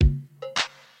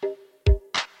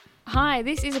Hi,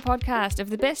 this is a podcast of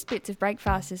the best bits of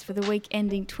Breakfasters for the week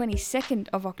ending 22nd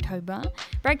of October.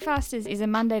 Breakfasters is a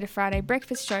Monday to Friday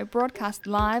breakfast show broadcast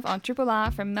live on Triple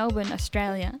R from Melbourne,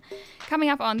 Australia. Coming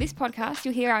up on this podcast,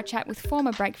 you'll hear our chat with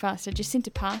former Breakfaster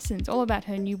Jacinta Parsons, all about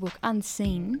her new book,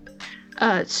 Unseen.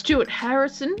 Stuart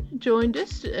Harrison joined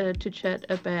us to chat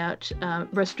about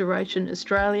Restoration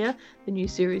Australia. The new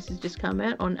series has just come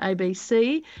out on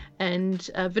ABC. And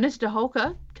Vanessa de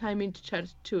Holker came in to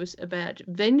chat to us about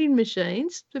vending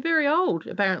machines. They're very old,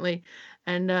 apparently.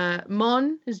 And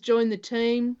Mon has joined the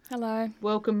team. Hello.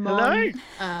 Welcome, Mon.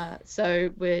 Hello.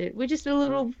 So we're just a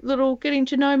little getting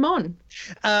to know Mon.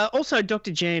 Also,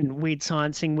 Dr. Jen Weird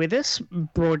Sciencing with us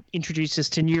introduced us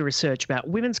to new research about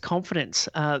women's confidence.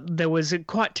 There was a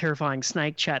quite terrifying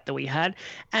snake chat that we had.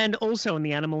 And also in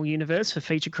the animal universe for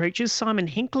feature creatures, Simon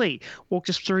Hinkley walked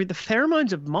us through the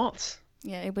pheromones of moths.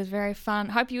 Yeah, it was very fun.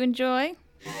 Hope you enjoy.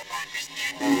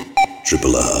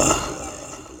 Triple R.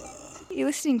 You're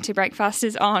listening to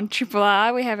Breakfasters on Triple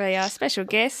R. We have a special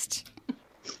guest.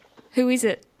 Who is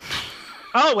it?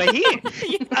 Oh, we're here.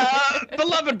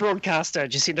 Beloved broadcaster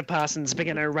Jacinta Parsons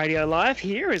began her radio life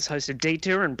here as host of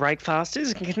Detour and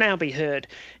Breakfasters and can now be heard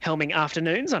helming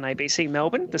afternoons on ABC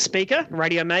Melbourne. The speaker,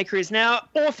 radio maker, is now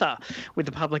author with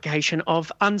the publication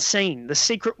of Unseen, The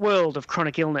Secret World of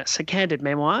Chronic Illness, a candid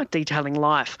memoir detailing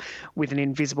life with an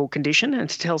invisible condition. And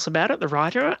to tell us about it, the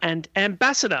writer and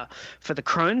ambassador for the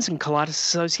Crohn's and Colitis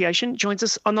Association joins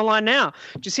us on the line now.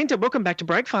 Jacinta, welcome back to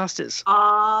Breakfasters.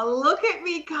 Oh, look at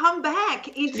me come back.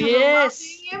 It's a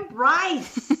loving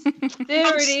embrace.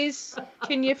 There it is.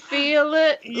 Can you feel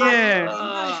it? Yeah. Those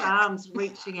arms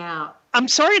reaching out. I'm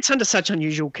sorry it's under such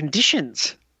unusual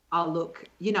conditions. Oh, look,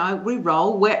 we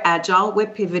roll, we're agile, we're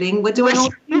pivoting, we're doing all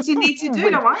the things you need to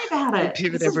do. Don't worry about it.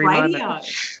 Pivot this every is radio. moment.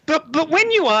 But when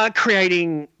you are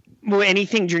creating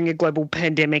anything during a global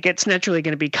pandemic, it's naturally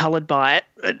going to be coloured by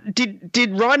it.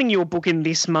 Did writing your book in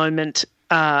this moment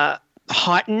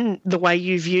heighten the way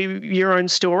you view your own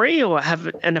story or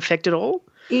have an effect at all?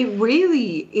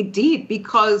 It did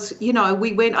because, I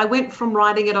went from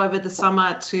writing it over the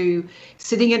summer to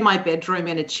sitting in my bedroom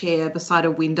in a chair beside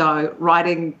a window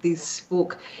writing this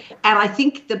book. And I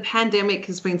think the pandemic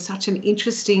has been such an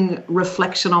interesting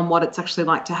reflection on what it's actually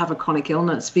like to have a chronic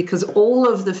illness, because all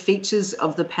of the features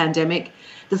of the pandemic,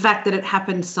 the fact that it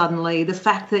happened suddenly, the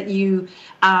fact that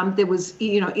there was,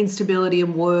 instability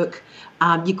in work,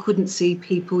 you couldn't see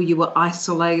people, you were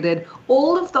isolated.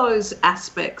 All of those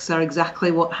aspects are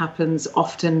exactly what happens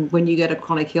often when you get a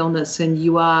chronic illness and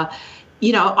you are,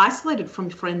 isolated from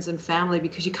friends and family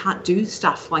because you can't do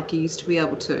stuff like you used to be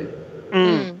able to.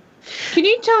 Mm. Can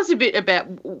you tell us a bit about,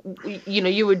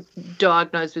 you were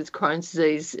diagnosed with Crohn's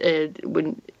disease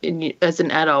as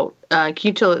an adult. Can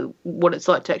you tell what it's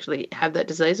like to actually have that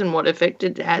disease and what effect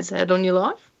it has had on your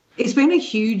life? It's been a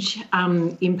huge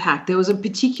impact. There was a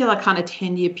particular kind of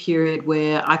 10-year period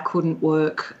where I couldn't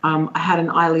work. I had an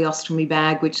ileostomy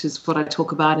bag, which is what I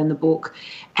talk about in the book.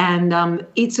 And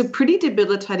it's a pretty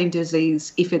debilitating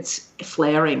disease if it's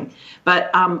flaring. But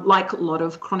like a lot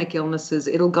of chronic illnesses,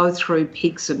 it'll go through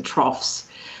peaks and troughs.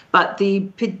 But the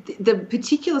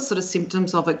particular sort of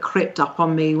symptoms of it crept up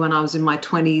on me when I was in my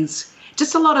 20s.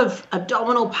 Just a lot of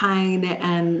abdominal pain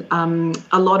and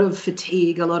a lot of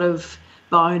fatigue, a lot of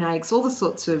bone aches, all the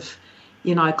sorts of,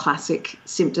 classic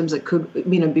symptoms that could,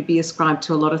 be ascribed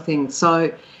to a lot of things.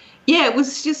 So, yeah, it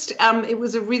was just, it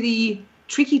was a really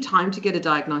tricky time to get a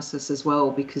diagnosis as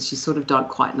well because you sort of don't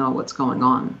quite know what's going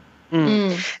on.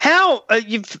 Mm. How,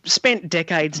 you've spent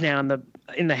decades now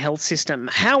in the health system.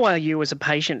 How are you as a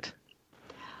patient?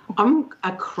 I'm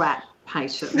a crap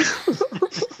patient.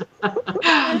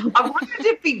 I wanted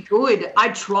to be good. I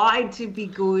tried to be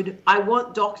good. I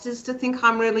want doctors to think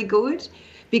I'm really good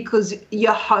because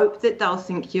you hope that they'll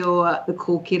think you're the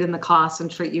cool kid in the class and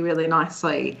treat you really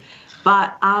nicely.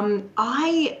 But after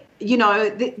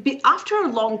a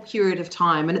long period of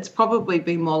time, and it's probably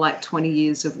been more like 20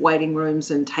 years of waiting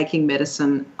rooms and taking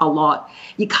medicine a lot,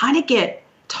 you kind of get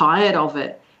tired of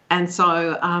it. And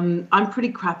so I'm pretty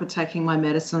crap at taking my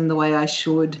medicine the way I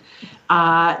should.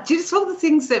 Just all the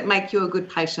things that make you a good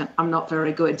patient, I'm not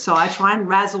very good. So I try and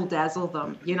razzle-dazzle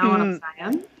them. You know what I'm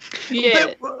saying?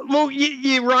 Yeah. Well,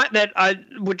 you're right that I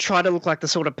would try to look like the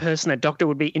sort of person a doctor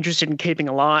would be interested in keeping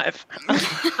alive.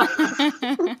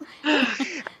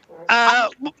 A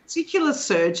particular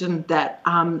surgeon that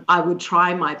I would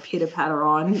try my pitter-patter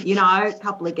on, a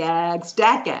couple of gags,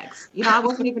 dad gags. I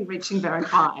wasn't even reaching very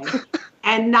high.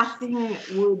 And nothing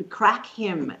would crack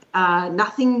him.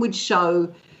 Nothing would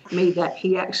show me that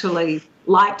he actually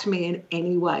liked me in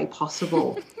any way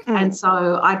possible. And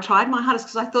so I tried my hardest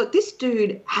because I thought, this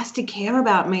dude has to care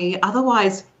about me.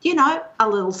 Otherwise, a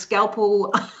little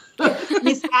scalpel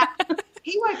mishap,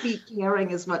 he won't be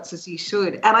caring as much as he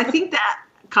should. And I think that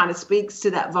kind of speaks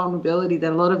to that vulnerability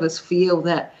that a lot of us feel,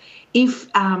 that if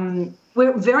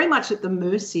we're very much at the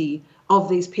mercy of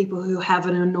these people who have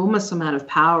an enormous amount of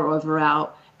power over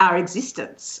our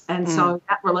existence. And so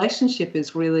that relationship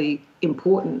is really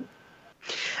important.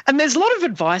 And there's a lot of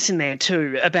advice in there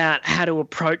too about how to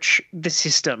approach the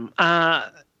system.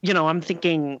 I'm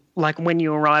thinking, like, when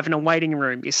you arrive in a waiting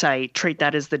room, you say, treat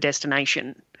that as the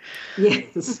destination.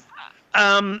 Yes.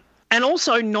 And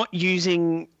also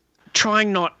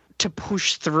trying not to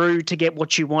push through to get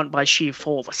what you want by sheer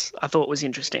force, I thought was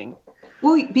interesting.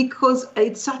 Well, because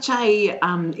it's such an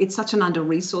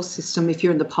under-resourced system if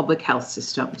you're in the public health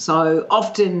system. So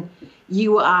often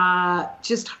you are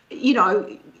just,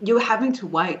 you're having to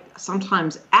wait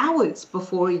sometimes hours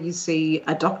before you see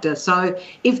a doctor. So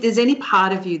if there's any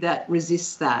part of you that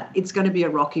resists that, it's going to be a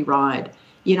rocky ride.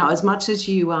 As much as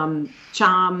you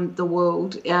charm the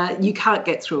world, you can't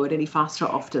get through it any faster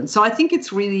often. So I think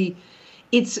it's really,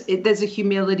 there's a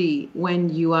humility when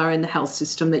you are in the health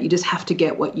system that you just have to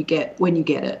get what you get when you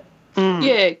get it.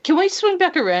 Yeah. Can we swing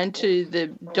back around to the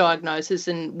diagnosis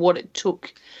and what it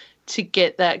took to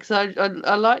get that? Because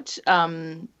I liked,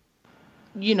 because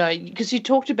you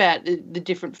talked about the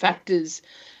different factors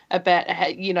about how,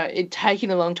 it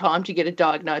taking a long time to get a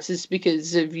diagnosis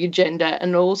because of your gender,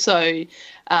 and also,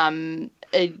 the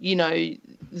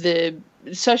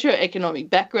socioeconomic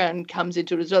background comes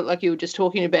into it as well, like you were just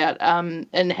talking about,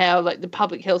 and how, like, the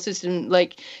public health system,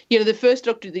 like, the first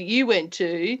doctor that you went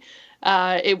to,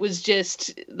 it was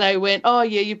just, they went, oh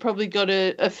yeah, you probably got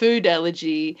a food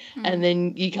allergy, and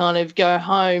then you kind of go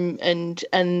home and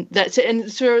that's it.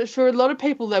 And so for a lot of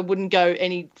people, they wouldn't go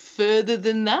any further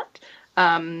than that.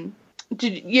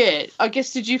 Did you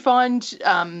find,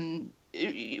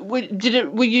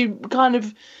 were you kind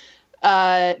of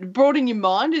broaden your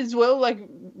mind as well, like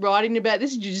writing about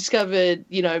this? Did you discover,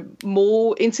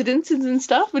 more incidences and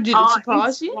stuff, or did it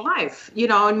surprise you? Life,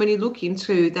 and when you look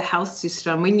into the health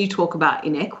system, when you talk about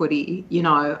inequity,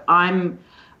 I'm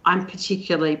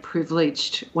particularly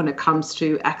privileged when it comes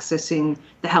to accessing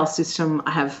the health system.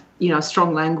 I have,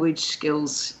 strong language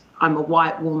skills. I'm a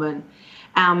white woman.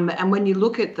 And when you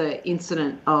look at the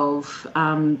incident of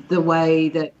the way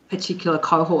that particular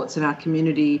cohorts in our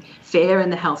community fare in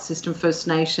the health system, First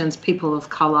Nations, people of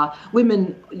colour,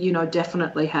 women,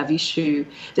 definitely have issue.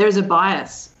 There is a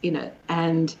bias in it,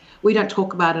 and we don't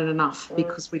talk about it enough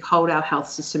because we hold our health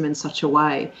system in such a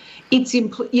way. It's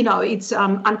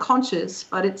unconscious,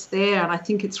 but it's there, and I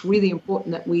think it's really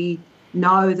important that we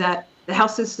know that the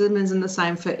health system isn't the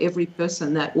same for every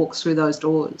person that walks through those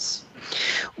doors.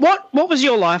 What was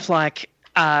your life like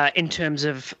in terms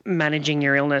of managing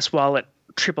your illness while at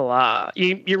Triple R?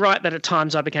 You're right that at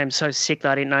times I became so sick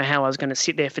that I didn't know how I was going to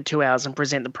sit there for 2 hours and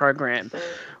present the program.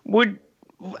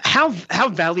 How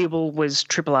valuable was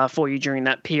Triple R for you during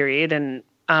that period? And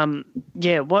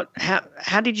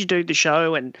how did you do the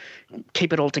show and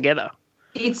keep it all together?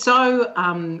 It's so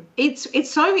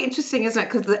it's so interesting, isn't it?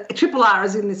 Because the Triple R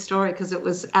is in this story because it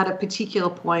was at a particular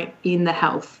point in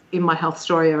my health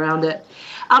story around it.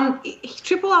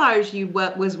 Triple R,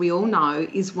 as we all know,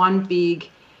 is one big,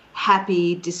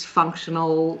 happy,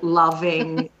 dysfunctional,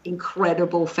 loving,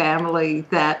 incredible family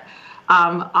that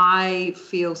I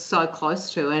feel so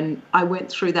close to. And I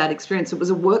went through that experience. It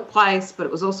was a workplace, but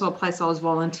it was also a place I was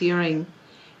volunteering.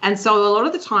 And so a lot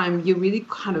of the time you're really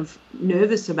kind of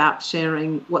nervous about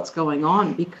sharing what's going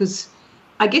on because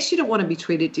I guess you don't want to be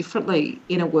treated differently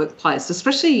in a workplace,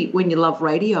 especially when you love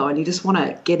radio and you just want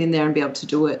to get in there and be able to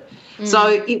do it.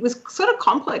 So it was sort of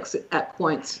complex at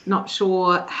points, not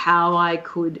sure how I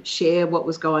could share what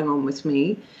was going on with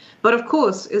me. But of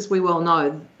course, as we well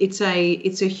know, it's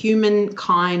a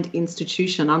humankind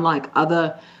institution, unlike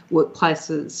other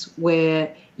workplaces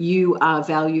where you are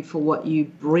valued for what you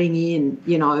bring in,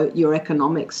 your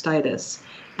economic status.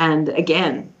 And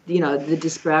again, the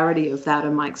disparity of that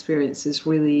in my experience is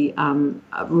really,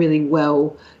 really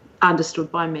well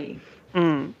understood by me.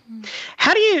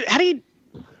 How do you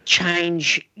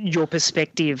change your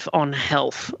perspective on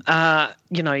health?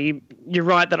 You're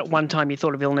right that at one time you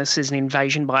thought of illness as an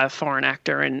invasion by a foreign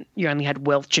actor, and you only had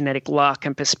wealth, genetic luck,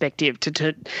 and perspective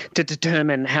to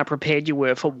determine how prepared you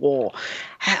were for war.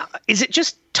 Is it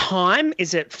just time?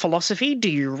 Is it philosophy? Do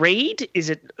you read? Is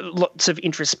it lots of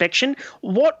introspection?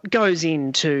 What goes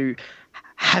into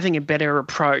having a better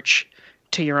approach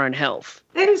to your own health?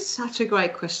 That is such a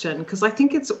great question because I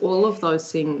think it's all of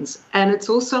those things, and it's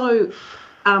also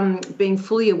being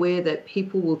fully aware that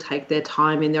people will take their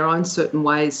time in their own certain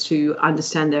ways to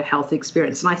understand their health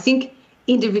experience. And I think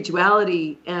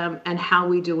individuality and how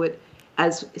we do it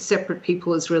as separate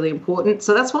people is really important.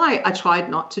 So that's why I tried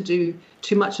not to do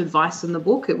too much advice in the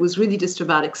book. It was really just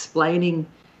about explaining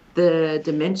the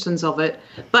dimensions of it.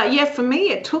 But yeah, for me,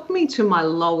 it took me to my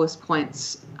lowest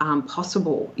points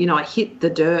possible. You know, I hit the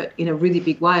dirt in a really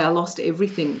big way. I lost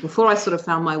everything. Before I sort of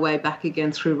found my way back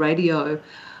again through radio,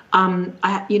 I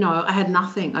had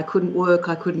nothing. I couldn't work.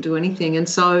 I couldn't do anything. And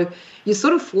so you're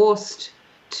sort of forced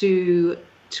to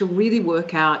really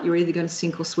work out you're either going to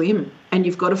sink or swim, and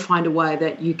you've got to find a way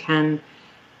that you can,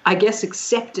 I guess,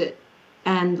 accept it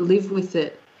and live with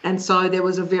it. And so there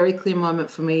was a very clear moment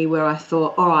for me where I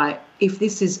thought, all right, if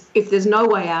there's no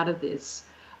way out of this,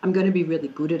 I'm going to be really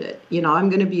good at it. You know, I'm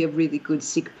going to be a really good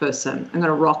sick person. I'm going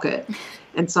to rock it.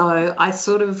 And so I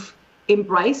sort of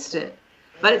embraced it.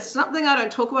 But it's something I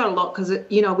don't talk about a lot because,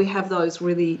 we have those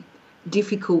really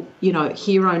difficult,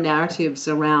 hero narratives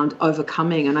around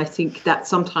overcoming. And I think that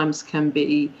sometimes can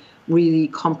be really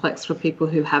complex for people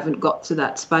who haven't got to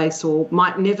that space or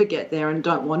might never get there and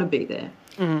don't want to be there.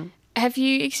 Mm-hmm. Have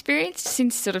you experienced,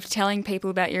 since sort of telling people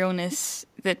about your illness,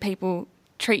 that people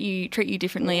treat you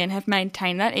differently and have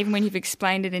maintained that, even when you've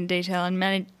explained it in detail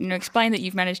and explained that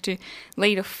you've managed to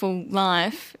lead a full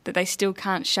life, that they still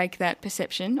can't shake that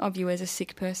perception of you as a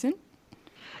sick person?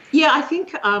 Yeah, I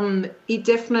think it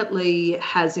definitely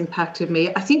has impacted me.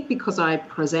 I think because I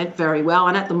present very well,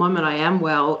 and at the moment I am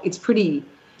well, it's pretty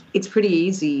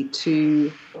easy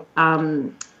to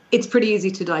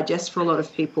digest for a lot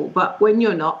of people. But when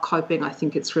you're not coping, I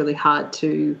think it's really hard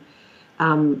to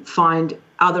find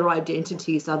other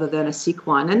identities other than a sick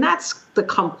one. And that's the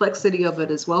complexity of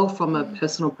it as well from a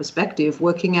personal perspective,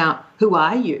 working out, who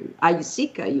are you? Are you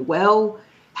sick? Are you well?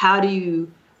 How do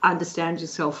you understand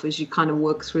yourself as you kind of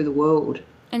work through the world?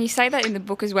 And you say that in the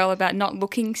book as well about not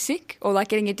looking sick, or like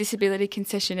getting a disability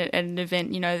concession at an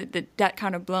event, that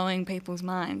kind of blowing people's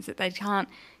minds, that they can't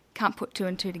put two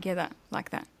and two together like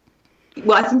that.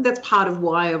 Well, I think that's part of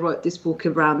why I wrote this book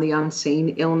around the unseen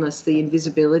illness, the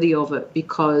invisibility of it,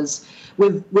 because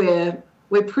we're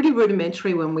pretty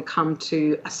rudimentary when we come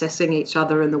to assessing each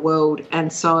other in the world.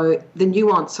 And so the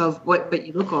nuance of but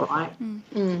you look all right,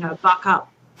 buck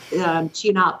up,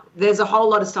 chin up. There's a whole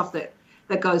lot of stuff that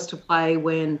goes to play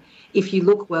when, if you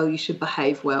look well, you should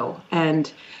behave well. And,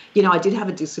 I did have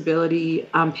a disability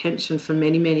pension for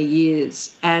many, many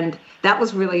years, and that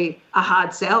was really a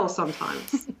hard sell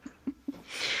sometimes.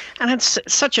 And it's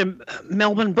such a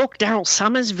Melbourne book. Daryl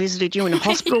Summers visited you in a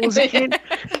hospital as a kid.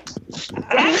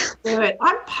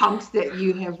 I'm pumped that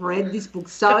you have read this book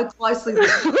so closely.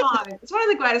 It's one of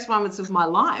the greatest moments of my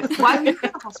life. Why are you in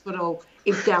the hospital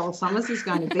if Daryl Summers is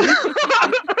going to be?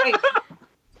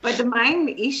 But the main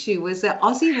issue was that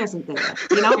Ozzy wasn't there.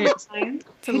 You know what I'm saying?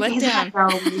 It's a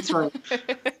letdown.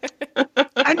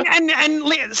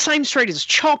 And same street as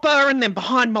Chopper, and then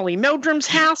behind Molly Meldrum's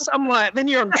house. I'm like, then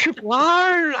you're on Triple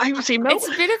R, ABC Melbourne. It's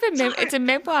a bit of it's a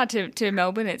memoir to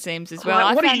Melbourne, it seems, as well.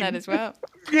 I found that as well.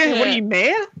 Yeah, what are you,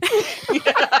 mayor?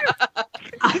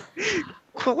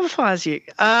 Qualifies you.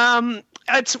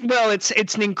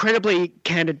 It's an incredibly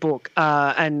candid book,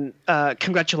 and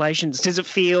congratulations. Does it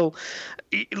feel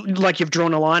like you've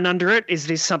drawn a line under it? Is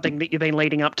this something that you've been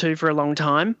leading up to for a long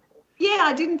time? Yeah,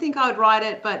 I didn't think I would write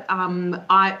it, but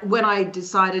when I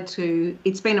decided to,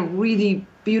 it's been a really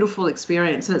beautiful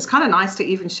experience, and it's kind of nice to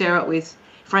even share it with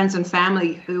friends and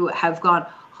family who have gone,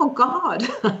 oh God,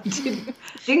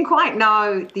 didn't quite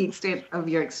know the extent of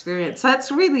your experience. So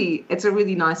it's a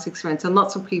really nice experience, and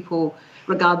lots of people,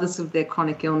 regardless of their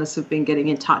chronic illness, have been getting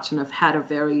in touch and have had a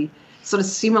very sort of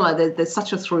similar, there's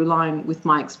such a through line with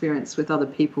my experience with other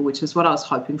people, which is what I was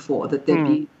hoping for, that there'd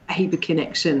be a heap of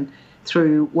connection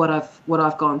through what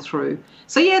I've gone through.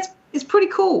 So yeah, it's pretty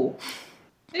cool.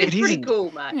 It's pretty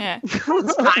cool, mate. Yeah.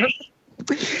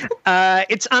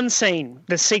 It's Unseen,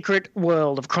 The Secret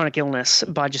World of Chronic Illness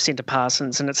by Jacinta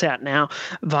Parsons, and it's out now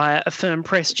via Affirm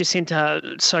Press. Jacinta,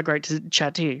 so great to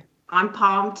chat to you. I'm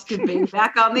pumped to be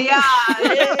back on the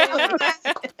yard.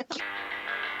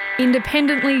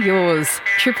 Independently yours,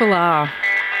 Triple R.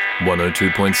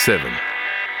 102.7.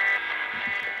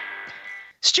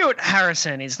 Stuart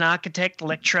Harrison is an architect,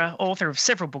 lecturer, author of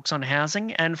several books on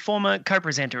housing, and former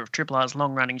co-presenter of Triple R's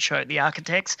long-running show, The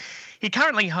Architects. He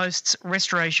currently hosts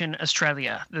Restoration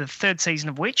Australia, the third season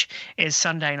of which is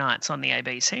Sunday nights on the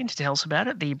ABC. And to tell us about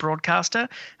it, the broadcaster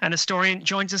and historian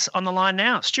joins us on the line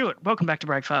now. Stuart, welcome back to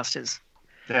Breakfasters.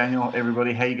 Daniel,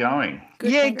 everybody, how you going?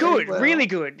 Good, really well. Really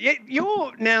good.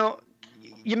 You're now,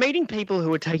 you're meeting people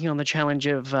who are taking on the challenge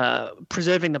of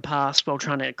preserving the past while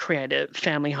trying to create a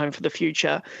family home for the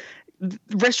future.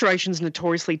 Restorations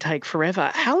notoriously take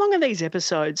forever. How long are these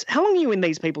episodes? How long are you in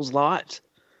these people's lives?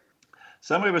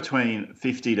 Somewhere between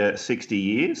 50 to 60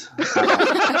 years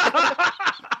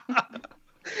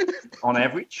on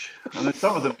average. And then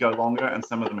some of them go longer and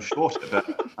some of them are shorter. But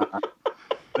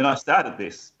when I started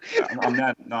this, I'm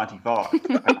now 95.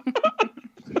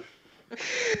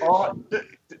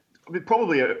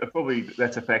 Probably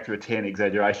that's a factor of 10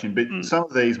 exaggeration, but some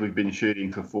of these we've been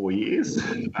shooting for 4 years.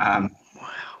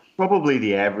 Probably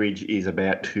the average is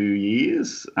about 2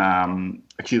 years.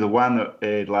 Actually, the one that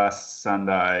aired last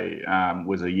Sunday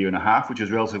was 1.5 years, which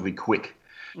is relatively quick.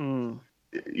 And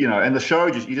the show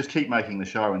you just keep making the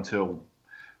show until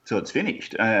it's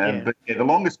finished. But the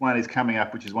longest one is coming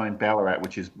up, which is one in Ballarat,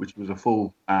 which was a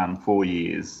full 4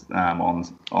 years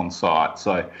on site.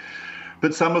 So,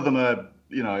 but some of them are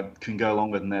can go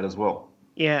longer than that as well.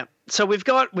 Yeah. So we've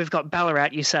got Ballarat,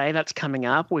 you say, that's coming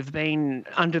up. We've been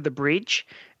under the bridge,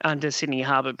 under Sydney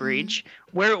Harbour Bridge.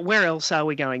 Where else are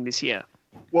we going this year?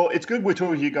 Well, it's good we're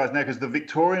talking to you guys now because the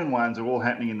Victorian ones are all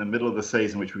happening in the middle of the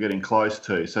season, which we're getting close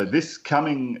to. So this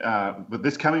coming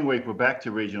week, we're back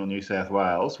to regional New South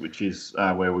Wales, which is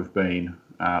where we've been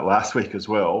last week as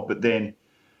well. But then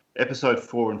episode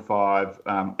 4 and 5,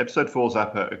 episode 4's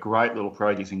up a great little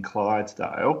project in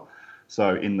Clydesdale.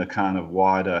 So in the kind of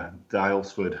wider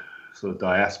Daylesford sort of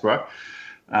diaspora,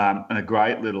 and a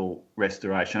great little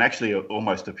restoration, actually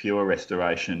almost a pure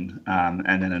restoration,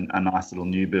 and then a nice little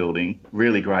new building.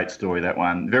 Really great story, that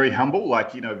one. Very humble,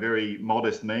 very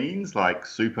modest means, like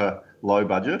super low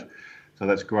budget. So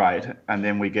that's great. And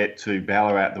then we get to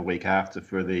Ballarat the week after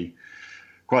for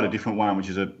quite a different one, which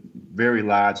is a very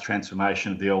large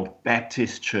transformation of the old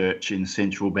Baptist church in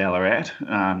central Ballarat,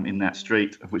 in that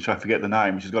street, of which I forget the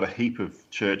name, which has got a heap of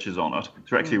churches on it.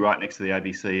 It's actually right next to the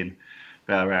ABC in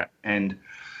Ballarat, and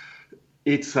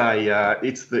it's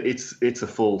a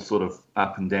full sort of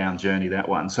up and down journey, that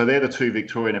one. So they're the 2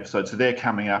 Victorian episodes. So they're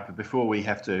coming up before we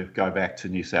have to go back to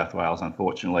New South Wales,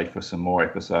 unfortunately, for some more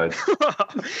episodes.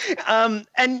 And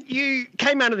you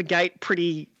came out of the gate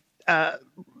pretty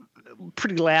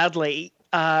loudly,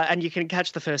 and you can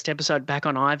catch the first episode back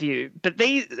on iView. But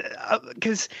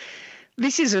because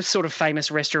this is a sort of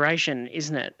famous restoration,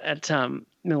 isn't it, at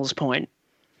Millers Point?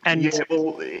 And yeah,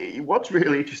 well, what's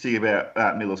really interesting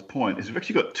about Millers Point is we've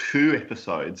actually got 2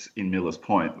 episodes in Millers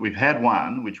Point. We've had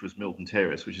one, which was Milton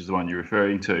Terrace, which is the one you're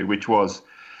referring to, which was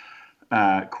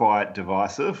quite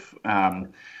divisive.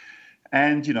 And,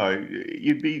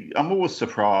 I'm always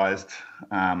surprised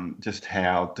just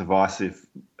how divisive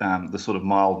the sort of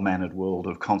mild-mannered world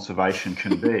of conservation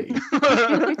can be.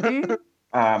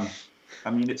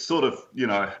 It's sort of,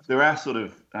 there are sort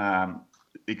of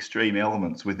extreme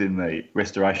elements within the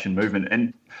restoration movement.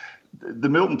 And the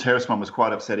Milton Terrace one was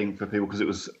quite upsetting for people because it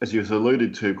was, as you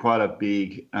alluded to, quite a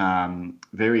big,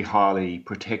 very highly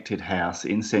protected house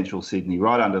in central Sydney,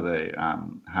 right under the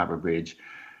Harbour Bridge.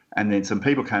 And then some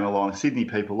people came along, Sydney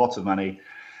people, lots of money,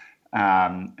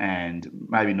 and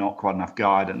maybe not quite enough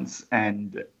guidance,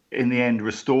 and in the end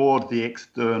restored the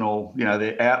external,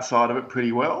 the outside of it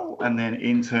pretty well, and then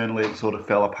internally it sort of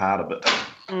fell apart a bit.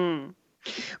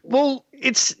 Well,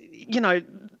 it's,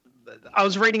 I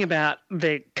was reading about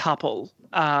the couple,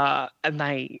 and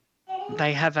they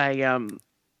have a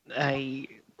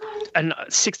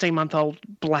 16-month-old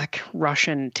black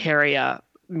Russian terrier,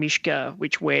 Mishka,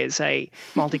 which wears a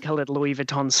multicoloured Louis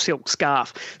Vuitton silk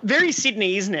scarf. Very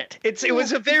Sydney, isn't it? It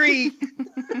was a very...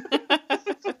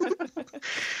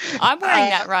 I'm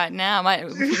wearing that right now, my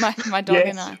dog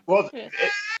and I. Well,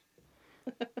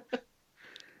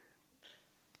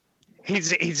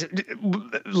 He's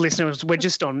listeners, we're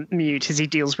just on mute as he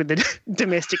deals with the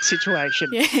domestic situation.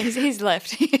 Yeah, he's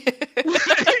left.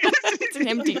 It's an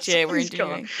empty chair we're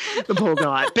interviewing. The poor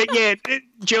guy. But yeah,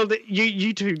 Jill,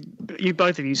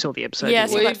 both of you saw the episode. Yeah, I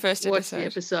saw We that first watched episode. the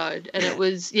episode, and it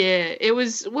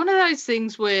was one of those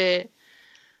things where,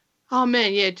 oh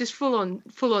man, yeah, just full on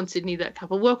Sydney, that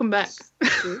couple. Welcome back.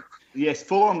 yes,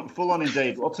 full on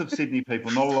indeed. Lots of Sydney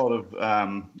people, not a lot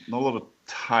of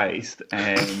taste,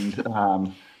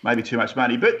 and maybe too much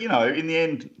money. But in the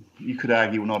end, you could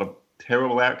argue not a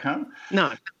terrible outcome.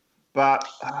 No. But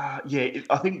I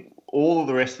think all of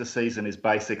the rest of the season is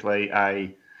basically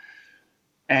a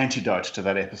antidote to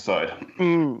that episode.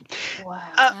 Wow.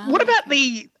 What about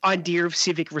the idea of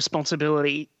civic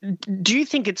responsibility? Do you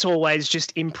think it's always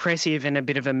just impressive and a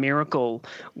bit of a miracle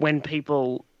when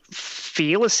people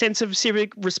feel a sense of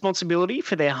civic responsibility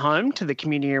for their home, to the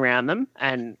community around them,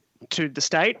 and to the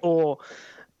state? Or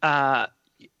are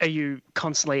you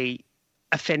constantly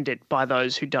offended by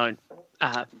those who don't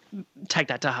take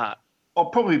that to heart? Oh,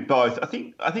 probably both. I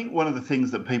think one of the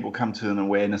things that people come to an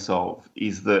awareness of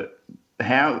is that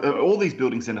how all these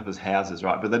buildings end up as houses,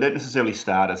 right? But they don't necessarily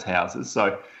start as houses.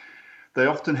 So they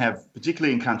often have,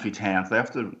 particularly in country towns, they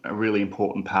have a really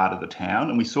important part of the town.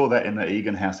 And we saw that in the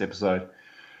Egan House episode a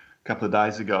couple of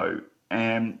days ago.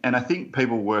 And I think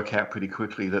people work out pretty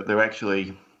quickly that they're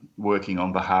actually working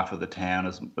on behalf of the town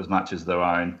as much as their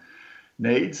own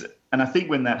needs. And I think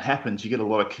when that happens, you get a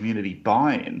lot of community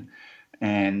buy-in.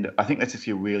 And I think that's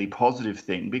actually a really positive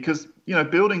thing because,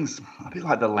 buildings, a bit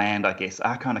like the land, I guess,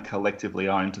 are kind of collectively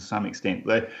owned to some extent.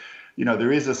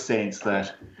 There is a sense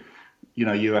that,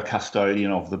 you're a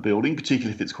custodian of the building,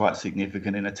 particularly if it's quite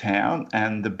significant in a town.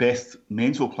 And the best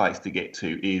mental place to get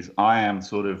to is I am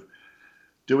sort of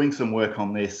doing some work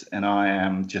on this and I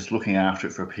am just looking after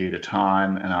it for a period of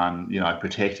time and I'm,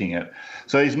 protecting it.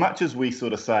 So as much as we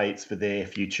sort of say it's for their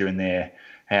future and their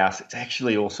house, it's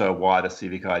actually also a wider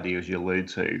civic idea, as you allude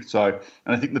to. So,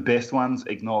 and I think the best ones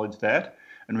acknowledge that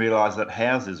and realise that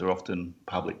houses are often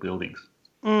public buildings.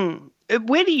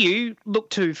 Where do you look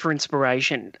to for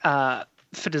inspiration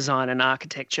for design and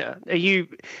architecture?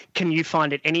 Can you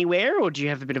find it anywhere, or do you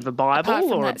have a bit of a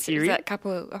Bible or a theory?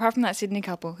 Apart from that Sydney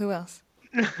couple, who else?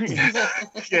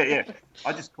 Yeah.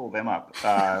 I just call them up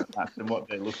and what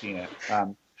they're looking at.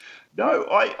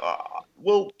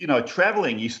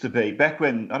 Travelling used to be, back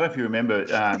when, I don't know if you remember,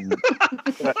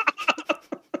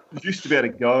 we used to be able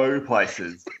to go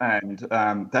places and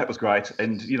that was great.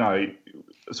 And,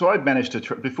 so I managed to,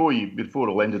 before it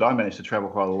all ended, I managed to travel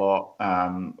quite a lot,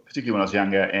 particularly when I was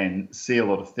younger, and see a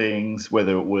lot of things,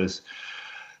 whether it was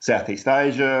Southeast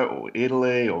Asia or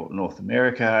Italy or North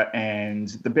America. And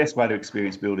the best way to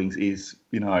experience buildings is,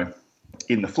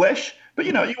 in the flesh. But,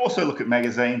 you also look at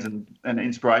magazines and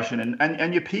inspiration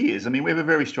and your peers. I mean, we have a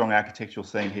very strong architectural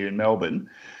scene here in Melbourne,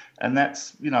 and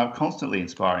that's, constantly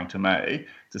inspiring to me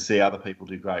to see other people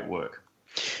do great work.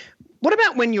 What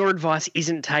about when your advice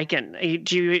isn't taken? Are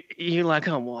you like,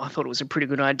 oh, well, I thought it was a pretty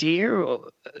good idea, or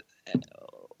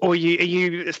are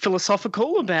you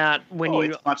philosophical about when you?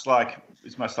 It's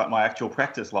much like my actual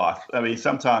practice life. I mean,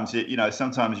 sometimes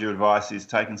sometimes your advice is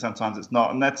taken, sometimes it's not,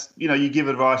 and that's you give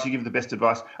advice, you give the best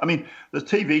advice. I mean, the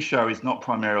TV show is not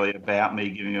primarily about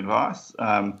me giving advice.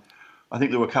 I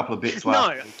think there were a couple of bits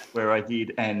last week where I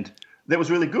did, and that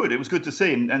was really good. It was good to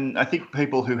see, and I think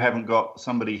people who haven't got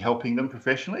somebody helping them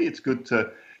professionally, it's good to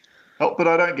help. But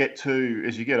I don't get too,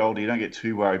 as you get older, you don't get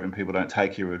too worried when people don't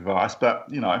take your advice. But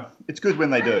it's good when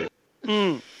they do.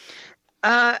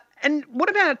 And what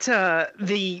about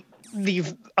the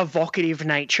evocative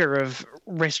nature of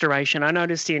restoration? I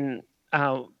noticed in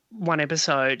one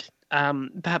episode,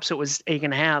 perhaps it was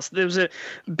Egan House, there was a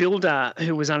builder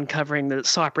who was uncovering the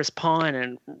cypress pine,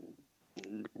 and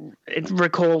it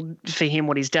recalled for him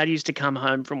what his dad used to come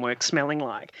home from work smelling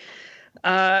like.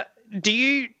 How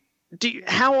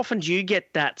often do you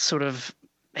get that sort of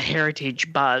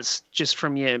heritage buzz just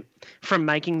from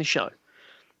making the show?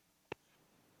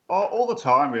 All the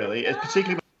time, really.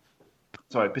 Particularly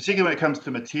when it comes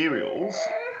to materials,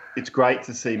 it's great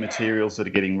to see materials that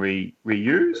are getting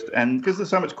reused, and because there's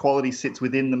so much quality sits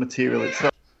within the material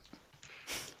itself.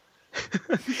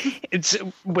 It's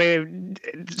where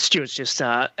Stuart's just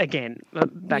back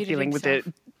dealing with it.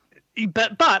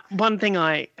 But one thing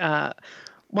I've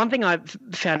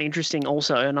found interesting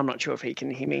also, and I'm not sure if he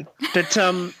can hear me, but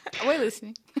we're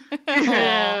listening.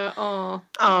 Yeah. Oh.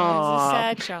 It's a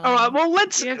sad challenge. All right. Well,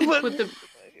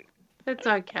 That's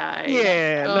okay.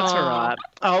 Yeah, that's all right.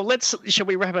 Oh, shall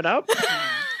we wrap it up?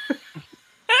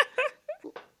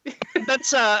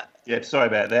 That's Yeah, sorry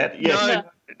about that. Yeah.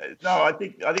 No, I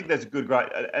think that's a great,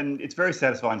 and it's very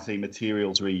satisfying to see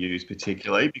materials reused,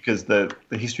 particularly because the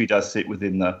history does sit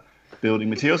within the building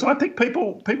materials, and I think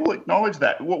people acknowledge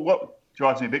that. What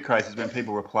drives me a bit crazy is when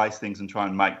people replace things and try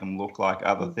and make them look like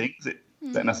other things. That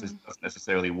doesn't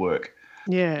necessarily work.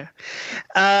 Yeah.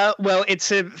 Well,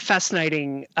 it's a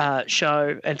fascinating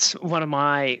show. It's one of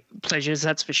my pleasures,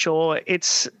 that's for sure.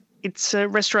 It's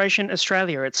Restoration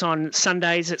Australia. It's on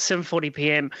Sundays at 7:40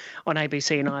 p.m. on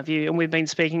ABC and iView, and we've been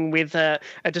speaking with a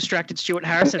distracted Stuart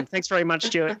Harrison. Thanks very much,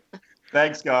 Stuart.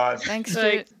 Thanks, guys. Thanks,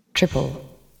 Stuart. Triple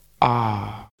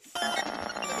R.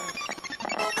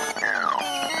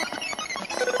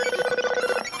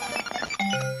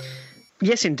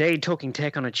 Yes, indeed. Talking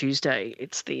tech on a Tuesday.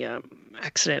 It's the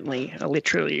accidentally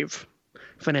alliterative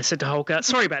Vanessa de Holker.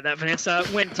 Sorry about that, Vanessa.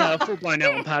 Went full-blown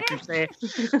Alan Partridge there.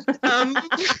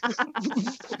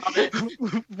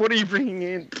 What are you bringing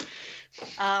in?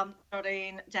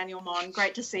 Geraldine, Daniel Mon,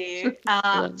 great to see you. Today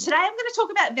I'm going to talk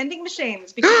about vending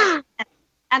machines because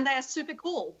and they are super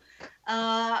cool.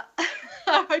 I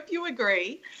hope you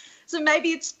agree. So maybe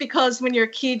it's because when you're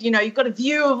a kid, you've got a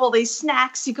view of all these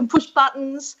snacks, you can push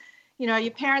buttons,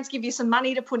 your parents give you some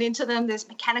money to put into them. There's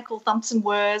mechanical thumps and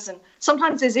whirs, and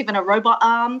sometimes there's even a robot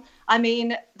arm. I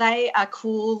mean, they are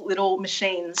cool little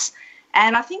machines.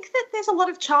 And I think that there's a lot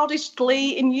of childish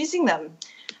glee in using them.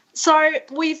 So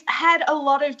we've had a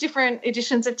lot of different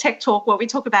editions of Tech Talk where we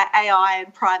talk about AI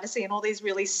and privacy and all these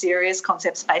really serious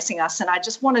concepts facing us. And I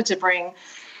just wanted to bring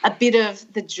a bit of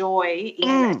the joy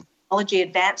in technology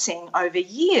advancing over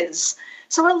years.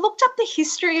 So I looked up the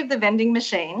history of the vending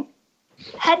machine,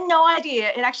 had no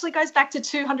idea. It actually goes back to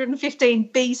 215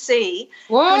 BC.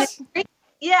 What?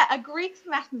 A Greek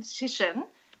mathematician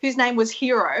whose name was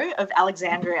Hero of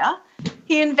Alexandria.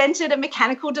 He invented a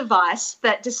mechanical device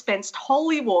that dispensed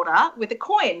holy water with a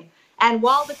coin. And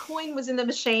while the coin was in the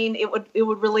machine, it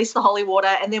would release the holy water.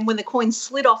 And then when the coin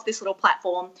slid off this little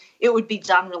platform, it would be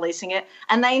done releasing it.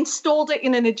 And they installed it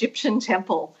in an Egyptian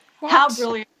temple. What? How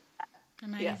brilliant.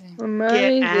 Amazing. Yeah.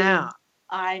 Amazing. Get out.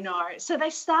 I know. So they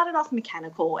started off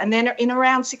mechanical, and then in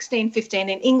around 1615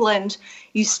 in England,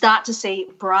 you start to see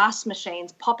brass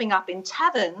machines popping up in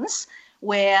taverns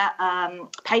where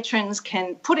patrons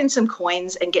can put in some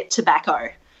coins and get tobacco.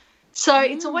 So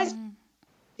it's always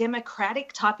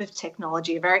democratic type of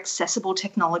technology, a very accessible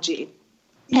technology.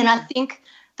 And I think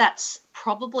that's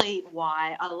probably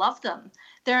why I love them.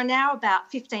 There are now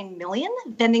about 15 million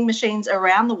vending machines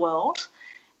around the world.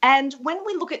 And when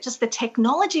we look at just the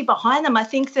technology behind them, I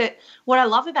think that what I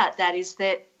love about that is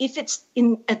that if it's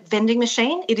in a vending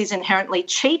machine, it is inherently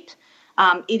cheap.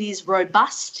 It is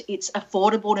robust, it's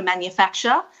affordable to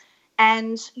manufacture.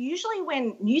 And usually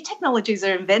when new technologies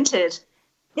are invented,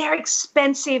 they're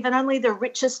expensive and only the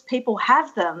richest people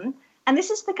have them. And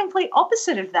this is the complete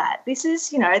opposite of that. This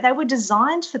is, they were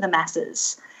designed for the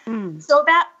masses. So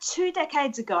about 2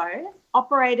 decades ago,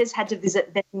 operators had to visit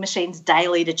vending machines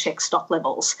daily to check stock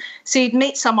levels. So you'd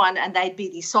meet someone and they'd be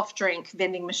the soft drink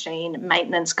vending machine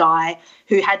maintenance guy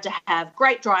who had to have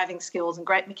great driving skills and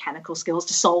great mechanical skills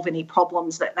to solve any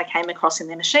problems that they came across in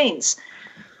their machines.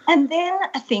 And then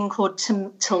a thing called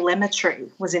telemetry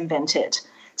was invented.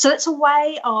 So it's a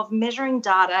way of measuring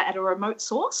data at a remote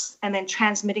source and then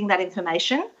transmitting that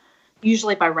information,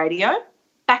 usually by radio,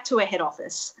 back to a head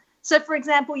office. So, for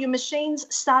example, your machines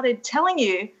started telling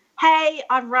you, hey,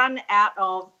 I've run out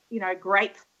of,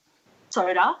 grape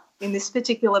soda in this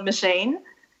particular machine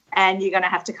and you're going to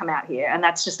have to come out here. And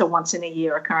that's just a once in a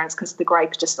year occurrence because the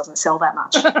grape just doesn't sell that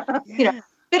much. But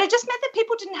it just meant that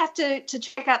people didn't have to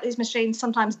check out these machines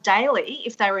sometimes daily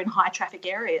if they were in high traffic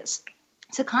areas.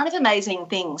 So kind of amazing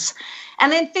things.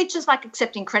 And then features like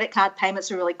accepting credit card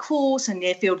payments are really cool. So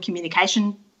near field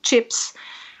communication chips.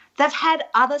 They've had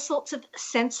other sorts of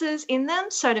sensors in them,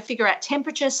 so to figure out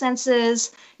temperature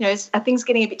sensors, are things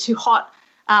getting a bit too hot?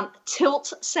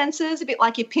 Tilt sensors, a bit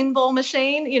like your pinball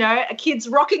machine, a kid's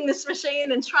rocking this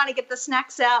machine and trying to get the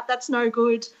snacks out, that's no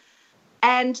good.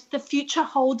 And the future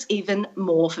holds even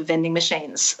more for vending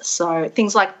machines. So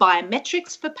things like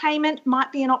biometrics for payment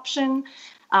might be an option.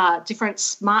 Different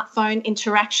smartphone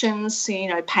interactions,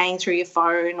 so, paying through your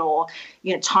phone or,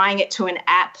 tying it to an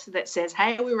app that says,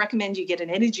 hey, we recommend you get an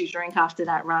energy drink after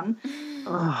that run.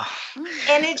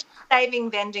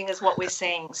 Energy-saving vending is what we're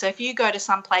seeing. So if you go to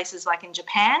some places like in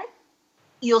Japan,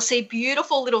 you'll see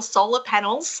beautiful little solar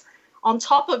panels on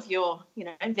top of your,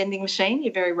 vending machine,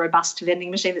 your very robust vending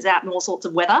machine that's out in all sorts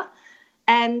of weather.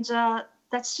 And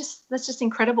that's just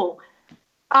incredible.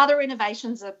 Other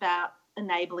innovations about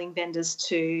enabling vendors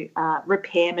to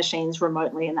repair machines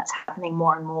remotely, and that's happening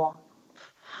more and more.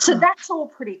 So that's all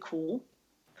pretty cool.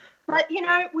 But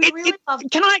we really love.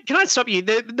 Can I stop you?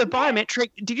 The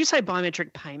biometric. Did you say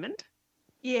biometric payment?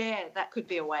 Yeah, that could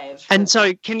be a way of. And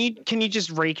so, can you just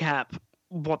recap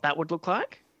what that would look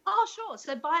like? Oh, sure.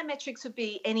 So biometrics would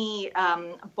be any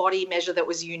body measure that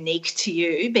was unique to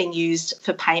you being used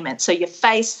for payment. So your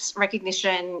face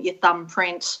recognition, your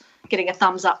thumbprint. Getting a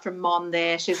thumbs up from Mom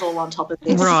there. She's all on top of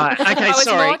this. Right. Okay, I was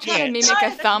sorry. more trying to mimic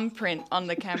a thumbprint on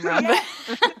the camera.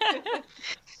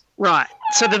 Right.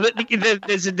 So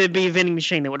there'd be a vending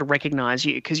machine that would recognise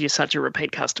you because you're such a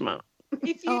repeat customer.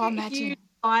 If you decide that you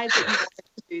want to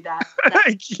do that,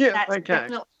 that's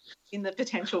definitely in the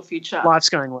potential future. Life's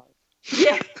going well.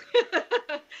 Yeah.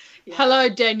 Yeah. Hello,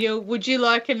 Daniel. Would you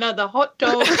like another hot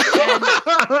dog?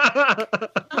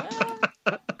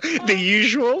 The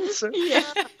usuals. Yeah.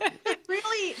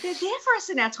 Really, they're there for us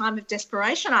in our time of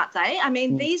desperation, aren't they? I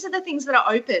mean, these are the things that are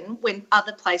open when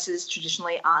other places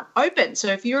traditionally aren't open. So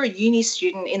if you're a uni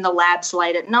student in the labs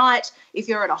late at night, if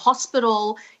you're at a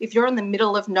hospital, if you're in the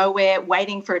middle of nowhere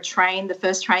waiting for a train, the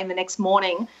first train the next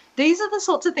morning, These are the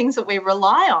sorts of things that we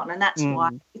rely on, and that's why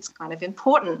it's kind of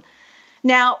important.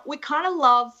 Now, we kind of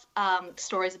love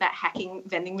stories about hacking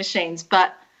vending machines,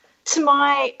 but to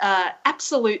my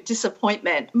absolute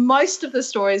disappointment, most of the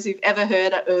stories you've ever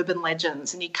heard are urban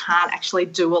legends, and you can't actually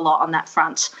do a lot on that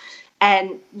front.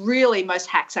 And really, most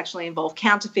hacks actually involve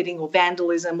counterfeiting or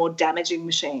vandalism or damaging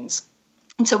machines.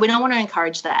 And so we don't want to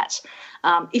encourage that.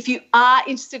 If you are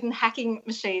interested in hacking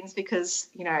machines because,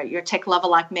 you're a tech lover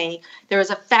like me, there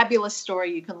is a fabulous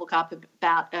story you can look up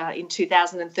about in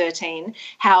 2013,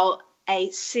 how a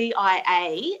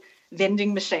CIA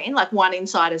vending machine, like one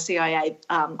inside a CIA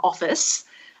office,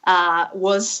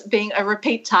 was being a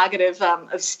repeat target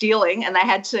of stealing, and they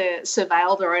had to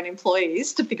surveil their own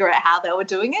employees to figure out how they were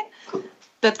doing it.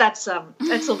 But that's a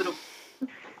little...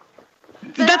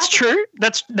 That's true.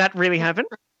 That really happened.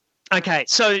 Okay,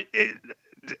 so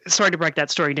sorry to break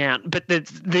that story down, but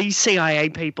these CIA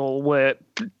people were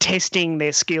testing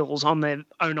their skills on their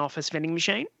own office vending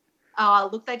machine? Oh,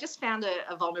 look, they just found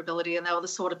a vulnerability, and they were the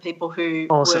sort of people who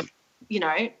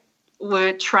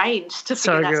were trained to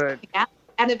figure that out.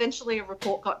 And eventually a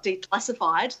report got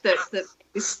declassified that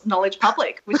this knowledge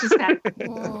public, which is fantastic.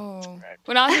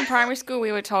 When I was in primary school,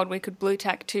 we were told we could blue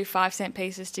tack 2 5-cent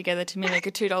pieces together to mimic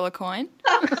a $2 coin.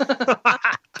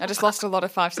 I just lost a lot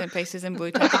of 5-cent pieces in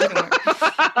blue tack. It didn't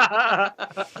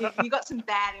work. You got some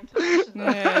bad information.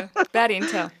 Yeah, bad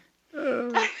intel.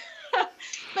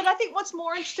 But I think what's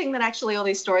more interesting than actually all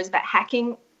these stories about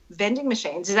hacking vending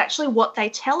machines is actually what they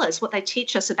tell us, what they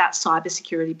teach us about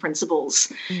cybersecurity principles.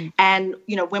 And,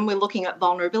 when we're looking at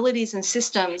vulnerabilities in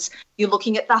systems, you're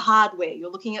looking at the hardware,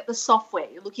 you're looking at the software,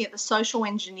 you're looking at the social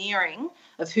engineering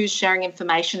of who's sharing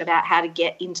information about how to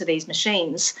get into these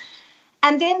machines.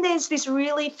 And then there's this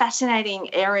really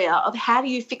fascinating area of how do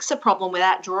you fix a problem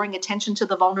without drawing attention to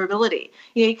the vulnerability.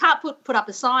 You can't put up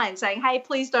a sign saying, hey,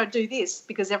 please don't do this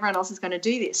because everyone else is going to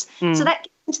do this. So that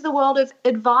gets into the world of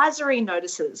advisory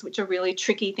notices, which are really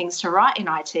tricky things to write in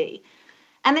IT.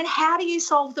 And then how do you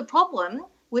solve the problem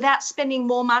without spending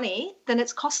more money than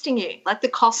it's costing you, like the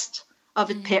cost of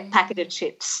a packet of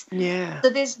chips? Yeah. So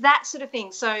there's that sort of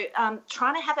thing. So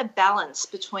trying to have a balance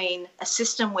between a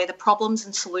system where the problems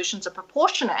and solutions are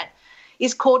proportionate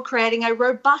is called creating a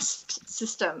robust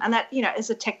system. And that, is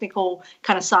a technical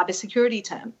kind of cybersecurity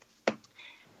term.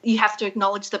 You have to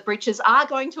acknowledge that breaches are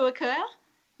going to occur.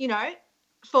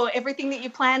 For everything that you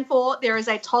plan for, there is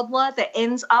a toddler that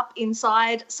ends up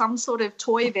inside some sort of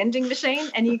toy vending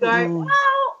machine, and you go,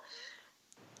 well,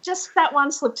 just that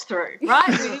one slipped through, right?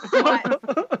 We didn't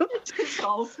quite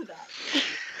solve for that.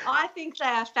 I think they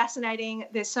are fascinating.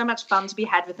 There's so much fun to be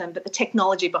had with them, but the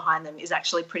technology behind them is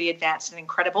actually pretty advanced and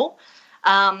incredible.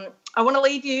 I want to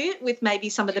leave you with maybe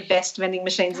some of the best vending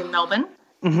machines in Melbourne.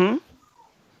 Mm-hmm.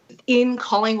 In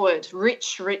Collingwood,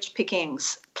 rich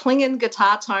pickings. Plingen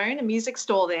Guitar Tone, a music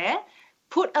store there,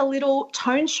 put a little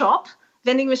tone shop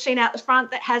vending machine out the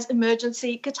front that has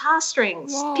emergency guitar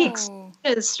strings, picks,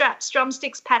 straps,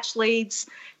 drumsticks, patch leads,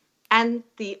 and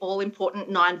the all-important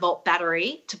 9-volt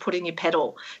battery to put in your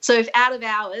pedal. So if out of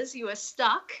hours you are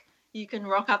stuck, you can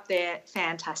rock up there.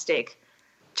 Fantastic.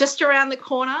 Just around the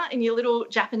corner in your little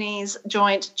Japanese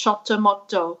joint,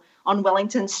 Chotomoto on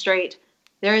Wellington Street,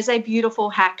 there is a beautiful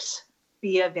hacked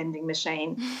beer vending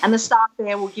machine, and the staff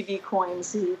there will give you coins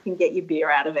so you can get your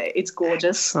beer out of it. It's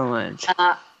gorgeous. Excellent.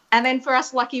 And then for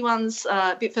us lucky ones,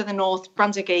 a bit further north,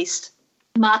 Brunswick East,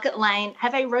 Market Lane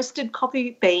have a roasted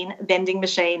coffee bean vending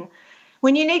machine.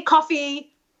 When you need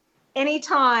coffee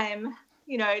anytime,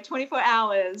 24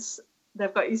 hours,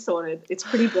 they've got you sorted. It's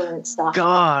pretty brilliant stuff.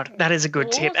 God, that is a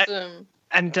good tip. Awesome.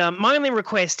 And my only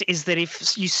request is that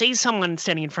if you see someone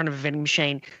standing in front of a vending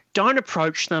machine, don't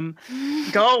approach them.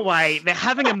 Go away. They're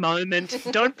having a moment.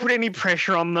 Don't put any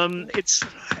pressure on them. It's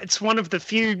one of the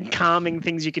few calming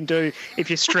things you can do if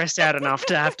you're stressed out enough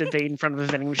to have to be in front of a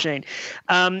vending machine.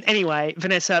 Anyway,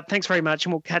 Vanessa, thanks very much,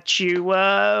 and we'll catch you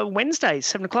Wednesday,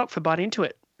 7 o'clock for Bite Into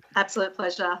It. Absolute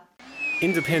pleasure.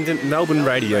 Independent Melbourne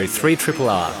Radio,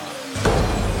 3RRR.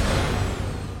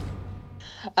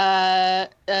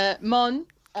 Mon,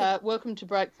 welcome to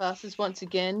Breakfasters once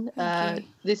again.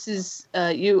 This is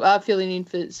you are filling in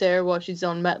for Sarah while she's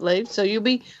on mat leave, so you'll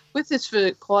be with us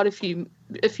for quite a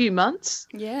few months.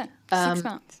 Yeah, 6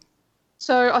 months.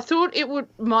 So I thought it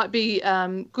might be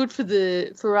good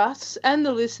for us and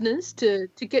the listeners to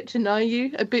get to know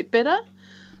you a bit better.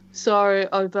 So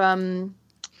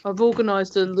I've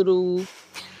organised a little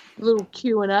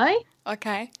Q&A.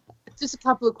 Okay. Just a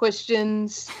couple of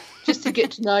questions, just to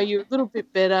get to know you a little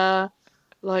bit better.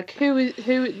 Like who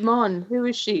is Mon? Who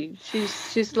is she?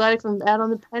 She's lady from out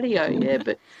on the patio, yeah.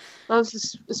 But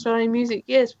Loves Australian music.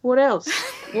 Yes. What else?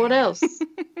 What else?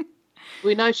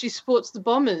 We know she supports the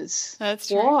Bombers. That's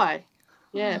true. Why?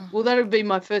 Yeah. Well, that would be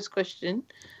my first question.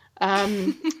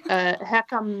 How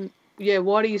come? Yeah.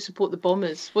 Why do you support the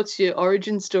Bombers? What's your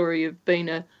origin story of being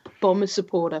a Bomber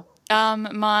supporter?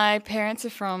 My parents are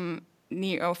from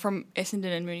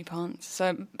Essendon and Moonee Ponds.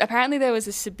 So apparently there was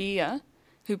a Sabir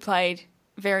who played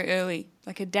very early,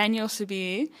 like a Daniel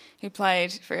Sabir who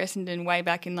played for Essendon way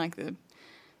back in like the,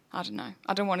 I don't know.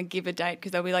 I don't want to give a date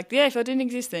because they'll be like, yeah, if I didn't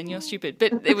exist then, you're stupid.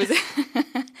 But it was,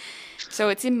 so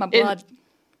it's in my blood.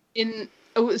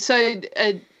 So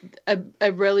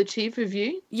a relative of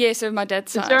you? Yeah, so my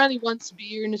dad's side. Is there only one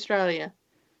Sabir in Australia?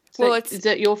 Is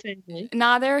that your family?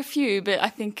 Nah, there are a few, but I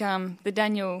think the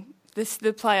Daniel,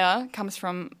 the player comes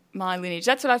from my lineage.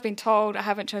 That's what I've been told. I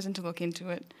haven't chosen to look into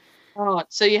it. Oh,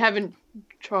 so you haven't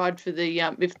tried for the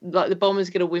if like the Bombers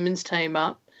get a women's team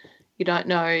up, you don't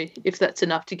know if that's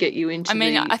enough to get you into.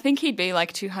 I think he'd be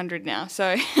like 200 now,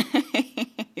 so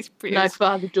he's pretty. No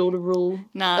father-daughter rule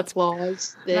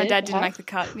applies. There, my dad didn't make the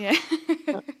cut. Yeah.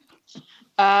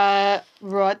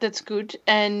 Right, that's good.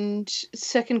 And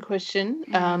second question,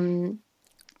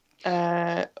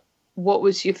 what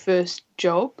was your first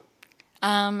job?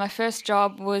 My first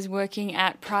job was working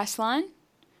at Priceline.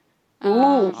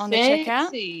 On the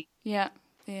fancy. checkout.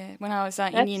 Yeah. When I was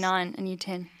in Year 9 and Year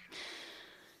 10.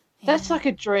 Yeah. That's like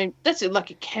a dream. That's like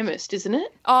a chemist, isn't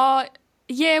it?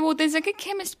 Yeah. Well, there's like a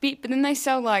chemist bit, but then they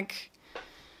sell like.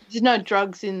 There's no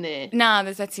drugs in there. Nah,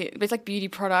 that's it. There's like beauty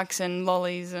products and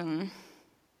lollies and.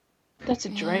 That's a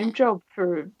dream job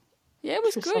for. Yeah, it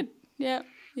was good. Yeah.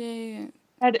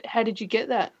 How did you get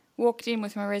that? Walked in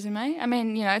with my resume. I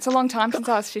mean, it's a long time since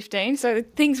I was 15, so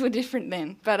things were different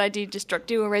then. But I did just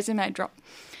do a resume drop.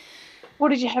 What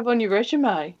did you have on your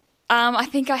resume? I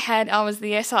think I was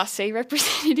the SRC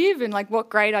representative and like what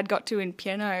grade I'd got to in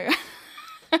piano.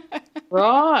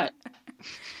 Right.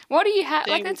 What do you have?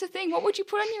 Like that's the thing. What would you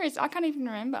put on your resume? I can't even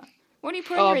remember. What do you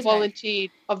put on your resume?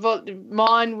 Volunteered.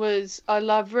 Mine was I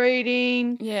love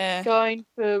reading. Yeah. Going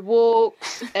for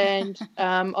walks and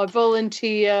I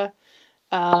volunteer.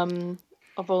 I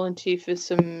volunteer for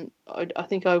some. I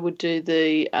think I would do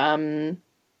the.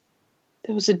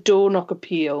 There was a door knock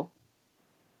appeal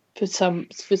for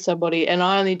somebody, and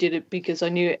I only did it because I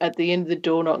knew at the end of the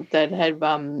door knock they'd have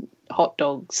hot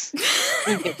dogs.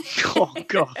 Oh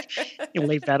God, you'll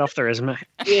leave that off the resume.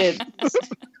 Yeah.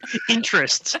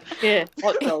 Interests. Yeah,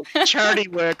 hot dogs. Charity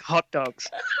work, hot dogs.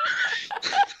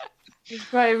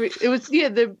 It was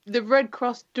the Red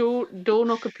Cross door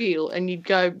knock appeal, and you'd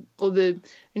go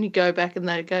back and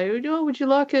they'd go, oh, would you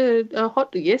like a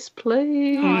hot dog? Yes,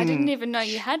 please. Oh, I didn't even know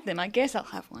you had them. I guess I'll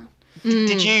have one.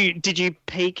 Did you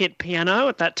peak at piano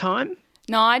at that time?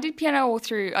 No, I did piano all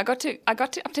through. I got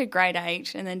up to grade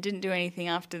 8 and then didn't do anything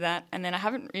after that. And then I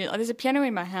haven't really. There's a piano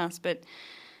in my house, but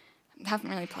I haven't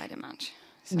really played it much.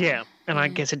 So, yeah, and I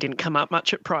guess it didn't come up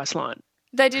much at Priceline.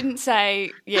 They didn't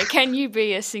say, can you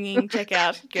be a singing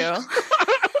checkout girl?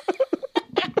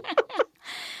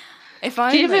 If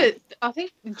only. Do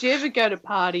you ever go to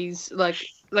parties like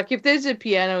if there's a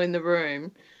piano in the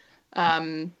room,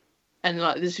 and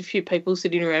like there's a few people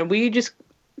sitting around, are you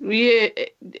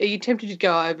tempted to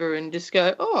go over and just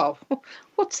go, oh,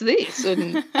 what's this?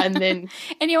 And then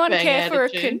anyone care for a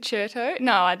concerto?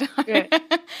 No, I don't. Yeah.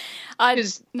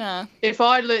 No. If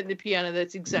I learnt the piano,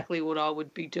 that's exactly what I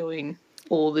would be doing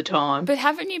all the time. But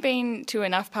haven't you been to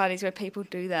enough parties where people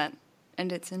do that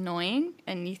and it's annoying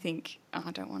and you think, oh,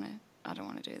 I don't want to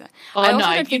do that. I also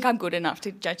don't think I'm good enough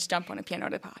to just jump on a piano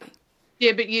at a party.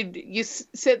 Yeah, but you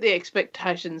set the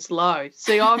expectations low.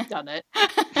 See, I've done it.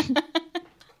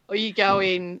 Or you go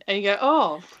in and you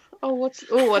go,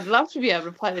 I'd love to be able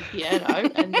to play the piano,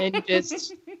 and then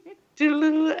just do a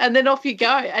little, and then off you go.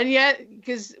 And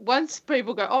because once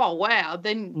people go, oh wow,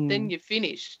 then you're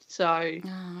finished. So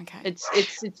okay.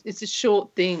 It's a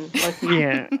short thing. Like,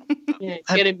 get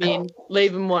them in,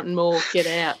 leave them wanting more, get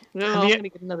out. I'm going to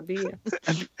get another beer.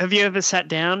 Have you ever sat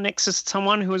down next to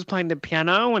someone who was playing the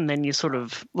piano and then you sort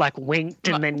of like winked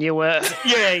and then you were,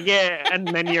 and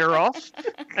then you're off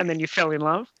and then you fell in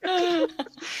love?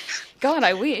 God,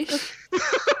 I wish.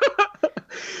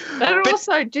 That's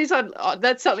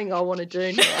something I want to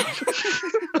do now.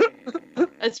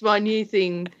 That's my new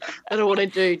thing that I want to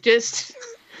do. Just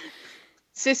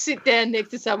sit down next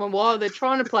to someone while they're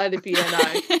trying to play the piano.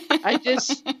 I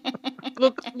just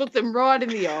look them right in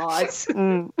the eyes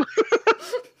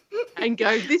and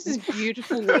go, this is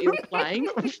beautiful what you're playing.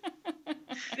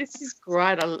 This is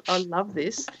great. I love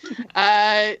this.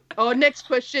 Next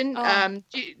question.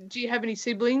 Do you have any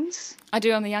siblings? I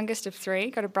do. I'm the youngest of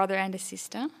 3. Got a brother and a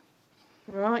sister.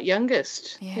 Right,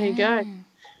 youngest. Yeah. There you go.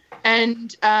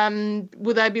 And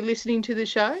will they be listening to the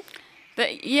show?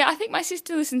 Yeah, I think my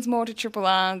sister listens more to Triple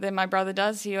R than my brother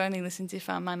does. He only listens if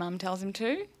my mum tells him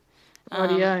to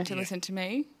listen to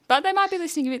me. But they might be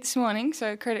listening a bit this morning,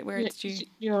 so credit where it's due.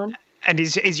 You're on. And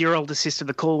is your older sister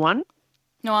the cool one?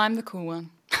 No, I'm the cool one.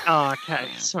 Oh, okay.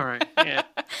 Sorry. Yeah.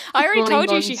 I already Morning, told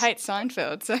you Mons. she hates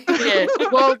Seinfeld. So Yeah.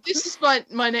 Well, this is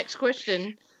my next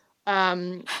question.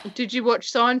 Did you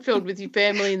watch Seinfeld with your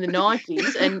family in the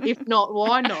 90s? And if not,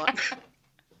 why not?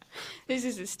 This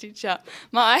is a stitch up.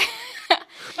 My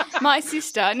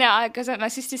sister, now, because my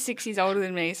sister's 6 years older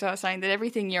than me, so I was saying that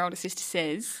everything your older sister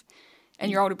says and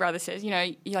your older brother says,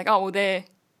 you're like, oh, well, they're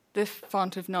the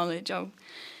font of knowledge. Oh.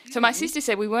 So my sister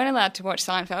said we weren't allowed to watch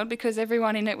Seinfeld because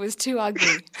everyone in it was too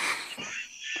ugly.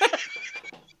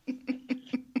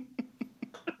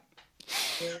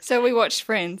 So we watched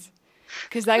Friends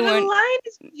because they weren't. Elaine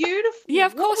is beautiful. Yeah,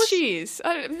 of course she is.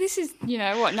 This is,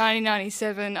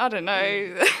 1997. I don't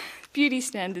know. Beauty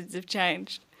standards have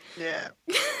changed. Yeah.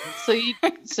 So you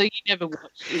never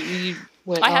watched it. You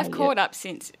weren't I have on it caught up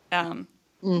since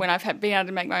when I've been able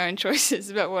to make my own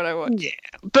choices about what I watch. Yeah.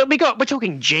 But we're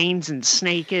talking jeans and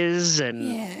sneakers and,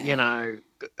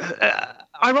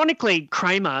 ironically,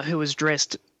 Kramer, who was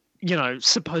dressed,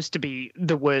 supposed to be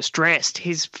the worst dressed,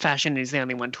 his fashion is the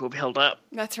only one to have held up.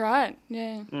 That's right,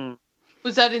 yeah. Mm.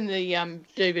 Was that in the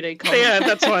DVD comic? Yeah,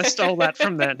 that's why I stole that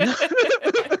from then.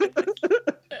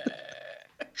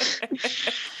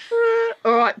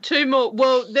 All right, two more.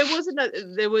 Well, there was.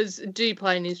 Do you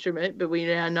play an instrument? But we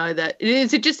now know that.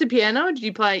 Is it just the piano? Or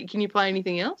can you play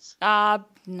anything else? No,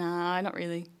 not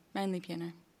really. Mainly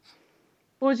piano.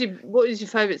 What was your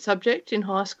favourite subject in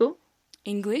high school?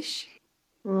 English.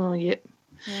 Oh, yep.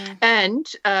 Yeah. And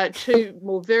two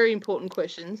more very important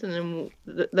questions, and then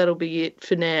that'll be it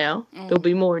for now. There'll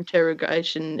be more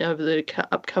interrogation over the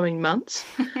upcoming months.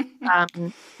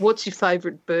 What's your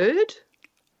favourite bird?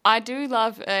 I do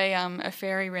love a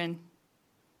fairy wren.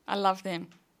 I love them.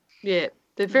 Yeah,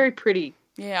 they're very pretty.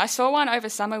 Yeah, I saw one over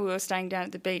summer. We were staying down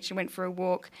at the beach and went for a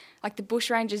walk, like the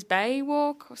Bushrangers Bay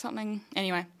walk or something.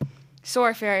 Anyway, saw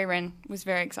a fairy wren, was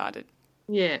very excited.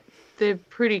 Yeah, they're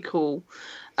pretty cool.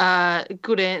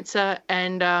 Good answer.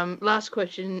 And last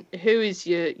question, who is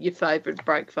your favourite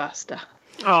breakfaster?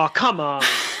 Oh, come on.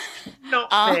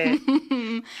 Not fair.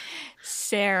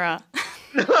 Sarah.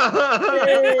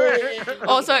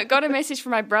 Also, got a message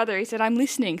from my brother. He said, I'm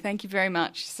listening. Thank you very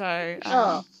much. So,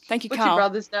 thank you, What's Carl. your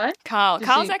brother's name? Carl.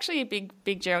 Carl's actually a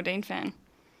big Geraldine fan.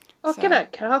 Oh,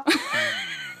 g'day, Carl.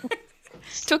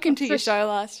 Took him to your show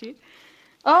last year.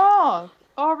 Oh,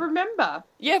 I remember.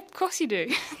 Yeah, of course you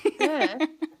do. Yeah.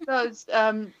 So it's,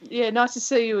 nice to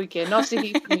see you again. Nice to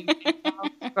hear from you again, Carl.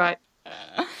 Great.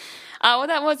 Well,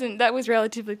 that was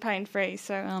relatively pain-free,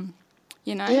 so,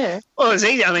 Yeah. Well, it was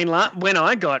easy. I mean, when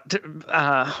I got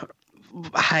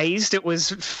hazed, it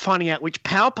was finding out which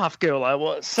Powerpuff Girl I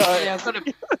was. So Yeah, I've got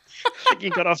to... you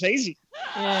got off easy.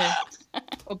 Yeah.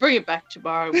 I'll bring it back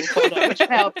tomorrow. We'll find out which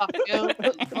Powerpuff Girl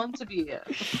wants to be here.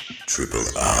 Triple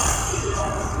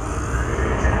R.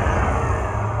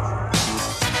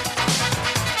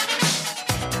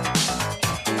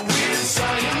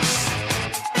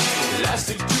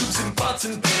 Elastic tubes and pots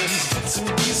and pans, bits and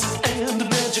pieces, and the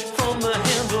magic from the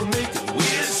hand will make the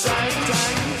weird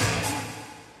science.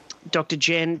 Dr.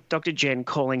 Jen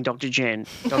calling Dr. Jen.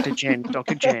 Dr.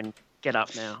 Jen, get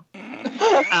up now.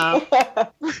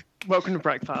 Welcome to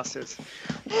Breakfasters.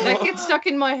 That gets stuck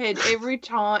in my head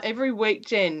every week,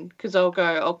 Jen, because I'll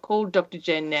call Dr.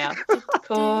 Jen now.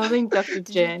 Calling Dr.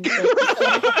 Jen.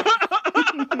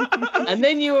 And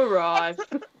then you arrive.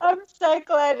 I'm so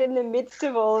glad in the midst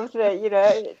of all of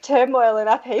the, turmoil and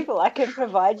upheaval, I can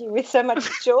provide you with so much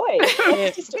joy.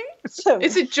 Yeah.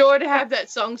 It's a joy to have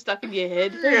that song stuck in your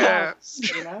head. Yeah.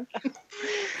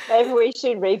 Maybe we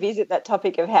should revisit that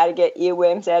topic of how to get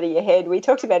earworms out of your head. We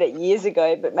talked about it years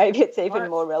ago, but maybe it's even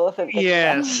more relevant.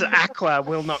 Yes, ACLA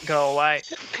will not go away.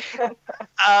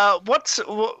 What's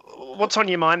on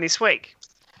your mind this week?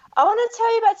 I want to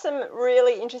tell you about some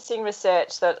really interesting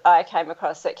research that I came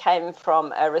across that came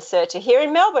from a researcher here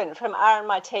in Melbourne from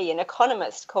RMIT, an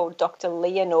economist called Dr.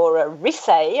 Leonora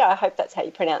Rissay. I hope that's how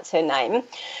you pronounce her name.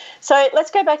 So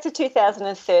let's go back to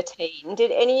 2013.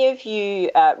 Did any of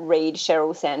you read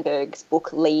Sheryl Sandberg's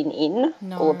book Lean In?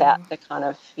 No. All about the kind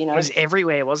of, It was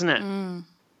everywhere, wasn't it? Mm.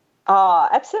 Oh,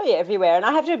 absolutely everywhere. And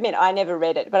I have to admit, I never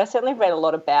read it, but I certainly read a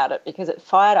lot about it because it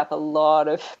fired up a lot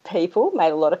of people, made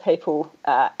a lot of people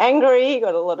angry,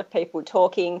 got a lot of people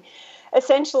talking.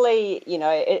 essentially,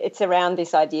 it's around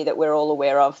this idea that we're all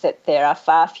aware of, that there are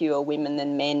far fewer women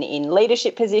than men in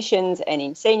leadership positions and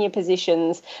in senior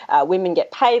positions. Women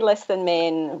get paid less than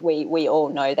men. We all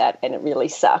know that, and it really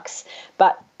sucks.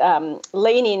 But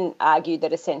Lean In argued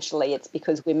that essentially it's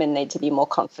because women need to be more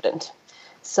confident.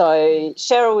 So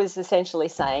Cheryl was essentially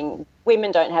saying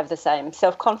women don't have the same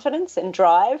self-confidence and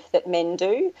drive that men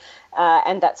do,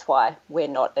 and that's why we're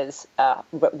not as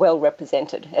well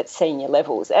represented at senior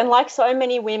levels. And like so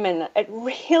many women, it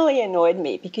really annoyed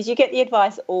me because you get the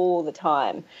advice all the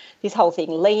time, this whole thing,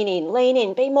 lean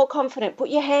in, be more confident, put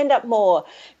your hand up more,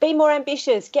 be more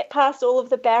ambitious, get past all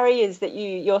of the barriers that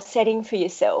you're setting for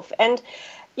yourself. And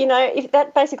if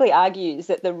that basically argues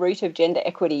that the root of gender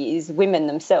equity is women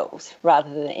themselves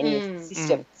rather than any of the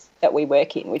systems that we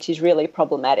work in, which is really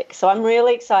problematic. So I'm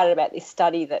really excited about this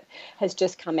study that has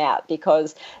just come out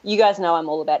because you guys know I'm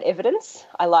all about evidence.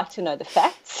 I like to know the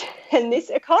facts. And this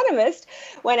economist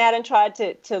went out and tried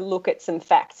to look at some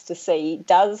facts to see,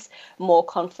 does more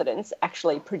confidence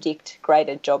actually predict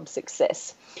greater job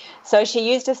success? So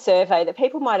she used a survey that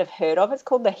people might have heard of. It's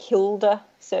called the Hilda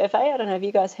survey. I don't know if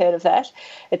you guys heard of that.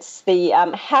 It's the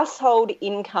Household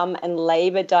Income and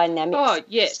Labour Dynamics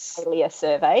Australia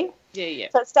survey. Yeah.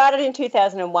 So it started in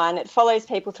 2001. It follows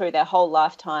people through their whole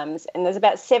lifetimes, and there's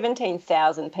about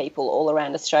 17,000 people all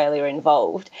around Australia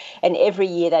involved. And every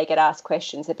year they get asked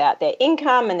questions about their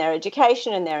income and their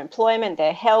education and their employment,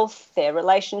 their health, their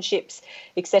relationships,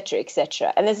 etc.,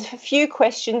 etc. And there's a few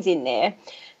questions in there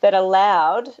that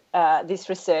allowed this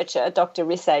researcher, Dr.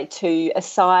 Risse, to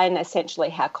assign essentially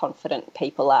how confident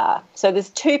people are. So there's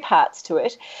two parts to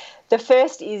it. The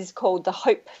first is called the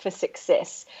hope for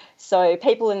success. So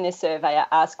people in this survey are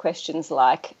asked questions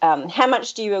like, how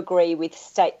much do you agree with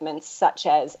statements such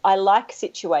as, I like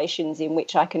situations in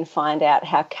which I can find out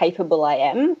how capable I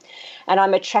am, and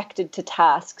I'm attracted to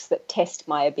tasks that test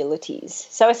my abilities.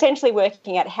 So essentially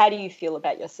working out, how do you feel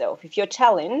about yourself? If you're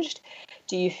challenged,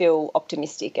 do you feel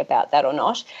optimistic about that or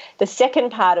not? The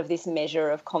second part of this measure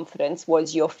of confidence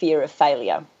was your fear of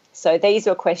failure. So these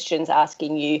were questions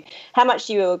asking you, how much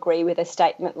do you agree with a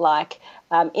statement like,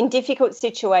 in difficult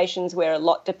situations where a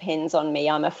lot depends on me,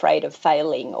 I'm afraid of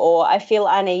failing, or I feel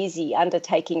uneasy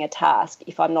undertaking a task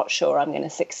if I'm not sure I'm going to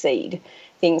succeed,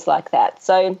 things like that.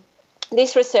 So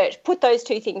this research put those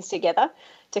two things together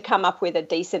to come up with a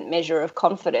decent measure of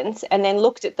confidence, and then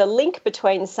looked at the link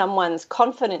between someone's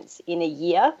confidence in a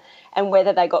year and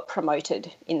whether they got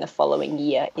promoted in the following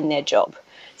year in their job.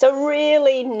 It's a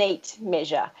really neat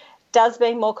measure. Does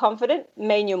being more confident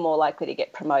mean you're more likely to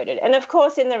get promoted? And of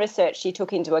course, in the research, she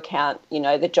took into account,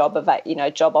 the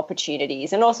job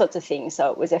opportunities and all sorts of things.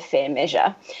 So it was a fair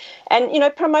measure. And,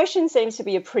 promotion seems to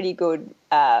be a pretty good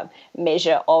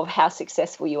measure of how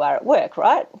successful you are at work,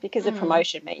 right? Because a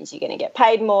promotion means you're going to get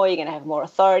paid more, you're going to have more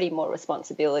authority, more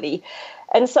responsibility.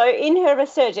 And so in her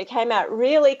research, it came out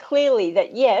really clearly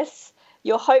that, yes,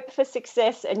 your hope for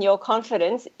success and your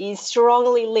confidence is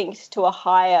strongly linked to a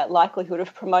higher likelihood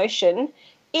of promotion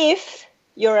if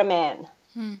you're a man.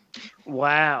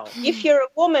 Wow. If you're a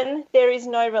woman, there is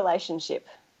no relationship.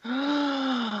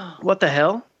 What the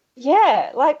hell?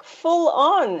 Yeah, like full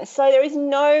on. So there is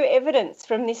no evidence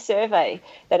from this survey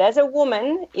that as a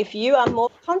woman, if you are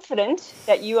more confident,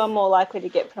 that you are more likely to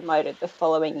get promoted the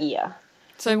following year.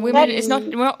 So it's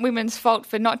not women's fault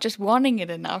for not just wanting it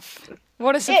enough.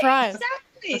 What a surprise.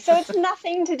 Yeah, exactly. So it's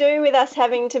nothing to do with us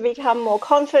having to become more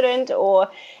confident or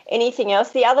anything else.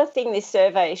 The other thing this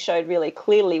survey showed really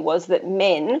clearly was that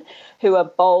men who are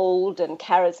bold and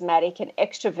charismatic and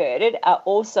extroverted are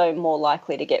also more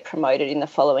likely to get promoted in the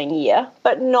following year,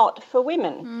 but not for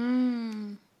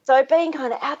women. So being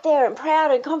kind of out there and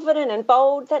proud and confident and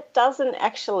bold, that doesn't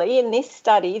actually, in this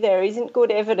study, there isn't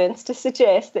good evidence to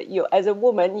suggest that you, as a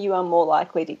woman, you are more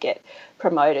likely to get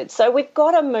promoted. So we've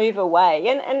got to move away.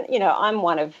 And I'm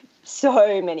one of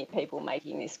so many people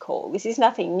making this call. This is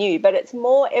nothing new, but it's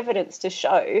more evidence to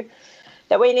show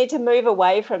that we need to move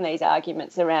away from these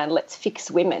arguments around let's fix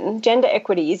women. Gender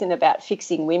equity isn't about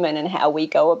fixing women and how we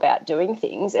go about doing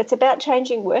things. It's about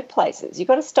changing workplaces. You've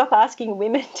got to stop asking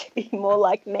women to be more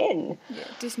like men. Yeah,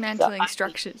 dismantling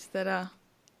structures that are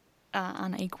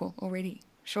unequal already,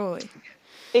 surely.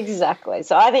 Exactly.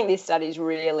 So I think this study is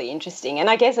really interesting. And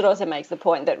I guess it also makes the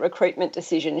point that recruitment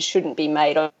decisions shouldn't be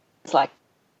made on things like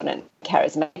and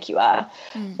charismatic you are.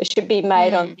 It should be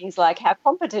made on things like how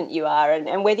competent you are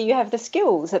and whether you have the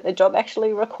skills that the job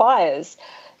actually requires.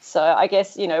 So I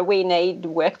guess, we need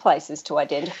workplaces to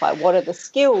identify what are the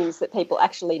skills that people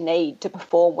actually need to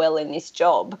perform well in this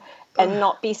job and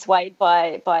not be swayed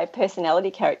by personality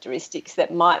characteristics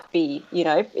that might be,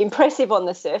 impressive on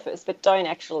the surface but don't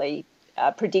actually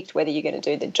predict whether you're going to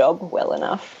do the job well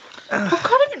enough.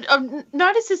 I've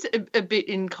noticed this a bit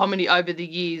in comedy over the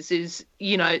years is,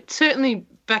 certainly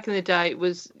back in the day it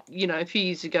was, a few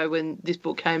years ago when this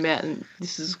book came out and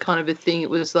this is kind of a thing, it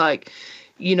was like,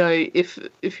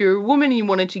 if you're a woman and you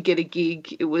wanted to get a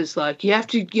gig, it was like you have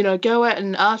to, go out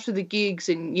and ask for the gigs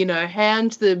and,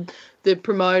 hound the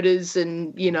promoters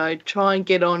and, try and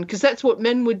get on, because that's what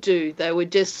men would do. They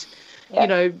would just,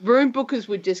 room bookers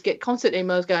would just get constant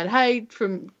emails going, hey,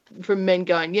 from men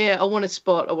going, yeah, I want a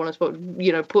spot,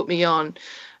 put me on.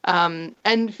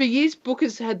 And for years,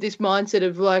 bookers had this mindset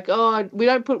of like, oh, we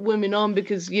don't put women on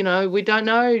because, we don't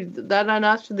know, they don't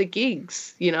ask for the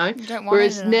gigs,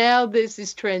 Whereas now there's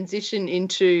this transition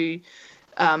into,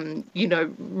 room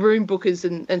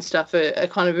bookers and stuff are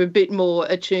kind of a bit more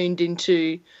attuned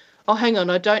into, oh, hang on,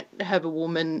 I don't have a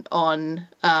woman on,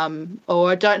 or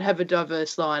I don't have a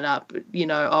diverse lineup,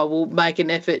 I will make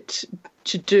an effort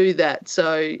to do that.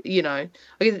 So, I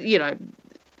guess,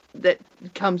 that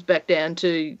comes back down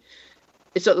to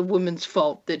it's not the woman's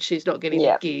fault that she's not getting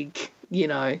the gig,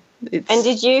 It's... And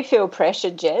did you feel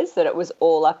pressured, Jez, that it was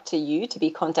all up to you to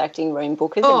be contacting room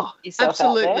bookers? Oh,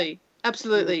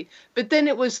 absolutely. But then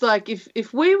it was like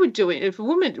if we were doing, if a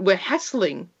woman were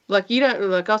hassling, like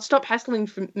I'll stop hassling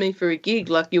me for a gig.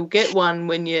 Like you'll get one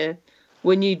when you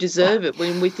deserve it,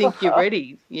 when we think you're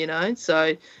ready,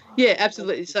 So yeah,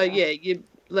 absolutely. So yeah,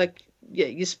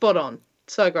 you're spot on.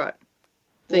 So great.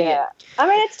 Yeah. I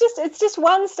mean, it's just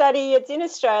one study. It's in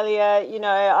Australia.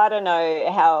 I don't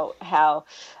know how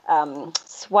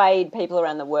swayed people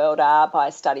around the world are by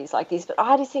studies like this, but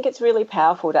I just think it's really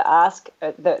powerful to ask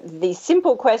the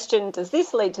simple question, does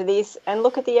this lead to this? And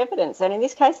look at the evidence. And in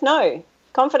this case, no.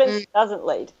 Confidence doesn't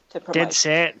lead to promotion. Dead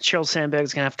set. Sheryl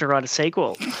Sandberg's going to have to write a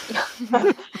sequel.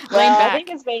 Well, I think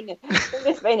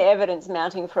there's been evidence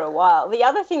mounting for a while. The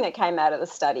other thing that came out of the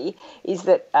study is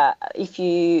that if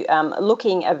you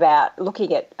looking at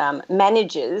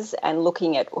managers and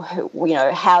looking at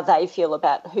how they feel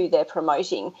about who they're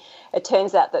promoting, it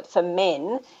turns out that for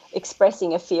men,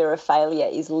 expressing a fear of failure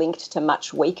is linked to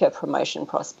much weaker promotion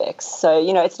prospects. So,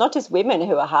 it's not just women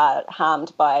who are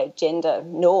harmed by gender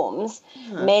norms.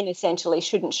 Men essentially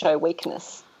shouldn't show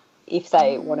weakness if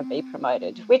they want to be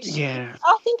promoted, which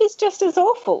I think is just as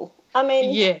awful. I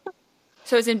mean... Yeah.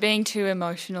 So is it being too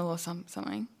emotional or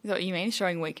something? Is that what you mean,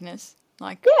 showing weakness?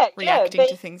 Like reacting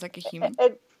to things like a human?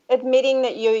 Admitting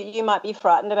that you might be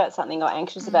frightened about something or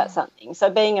anxious about something. So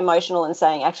being emotional and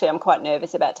saying, actually, I'm quite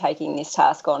nervous about taking this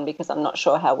task on because I'm not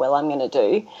sure how well I'm going to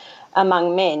do.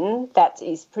 Among men, that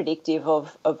is predictive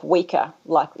of weaker,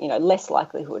 less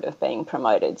likelihood of being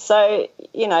promoted. So,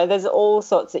 there's all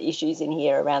sorts of issues in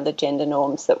here around the gender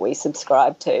norms that we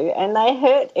subscribe to, and they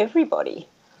hurt everybody.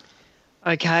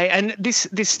 Okay, and this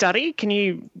study, can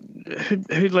you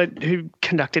who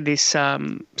conducted this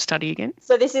study again?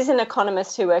 So this is an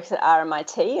economist who works at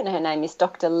RMIT, and her name is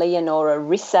Dr. Leonora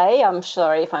Risse. I'm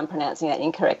sorry if I'm pronouncing that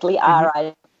incorrectly.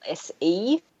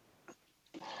 R-I-S-E.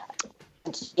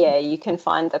 Yeah, you can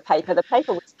find the paper. The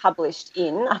paper was published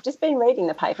in, I've just been reading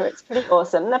the paper, it's pretty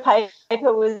awesome. The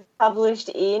paper was published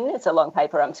in, it's a long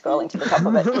paper, I'm scrolling to the top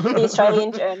of it, the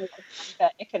Australian Journal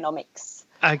of Economics.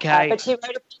 Okay. But she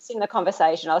wrote a piece in The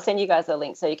Conversation. I'll send you guys the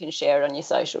link so you can share it on your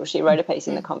social. She wrote a piece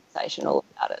in The Conversation all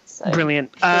about it. So.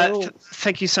 Brilliant.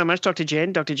 Thank you so much, Dr.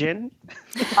 Jen. Dr. Jen.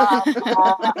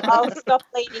 I'll stop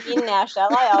leaning in now, shall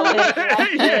I?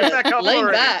 I'll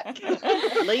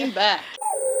Lean back.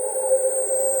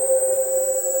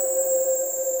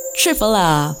 Triple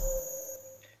R.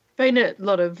 Been a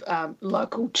lot of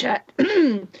local chat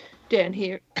down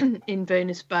here in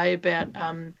Venus Bay about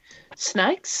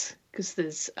snakes, because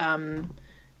there's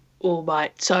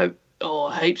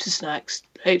heaps of snakes,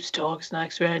 heaps of tiger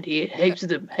snakes around here, heaps of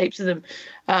them.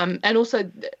 And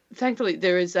also, thankfully,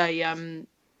 there's a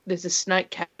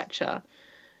snake catcher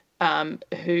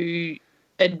who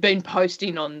had been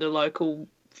posting on the local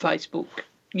Facebook,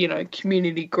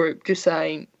 community group, just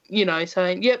saying,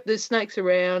 yep, there's snakes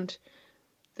around.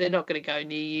 They're not going to go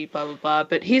near you, blah, blah, blah.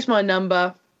 But here's my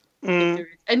number. And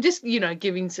just,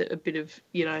 giving a bit of,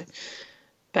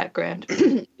 background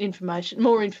information,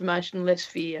 more information, less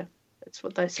fear. That's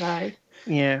what they say.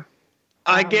 Yeah.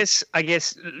 I guess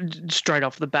straight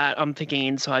off the bat, I'm thinking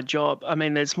inside job. I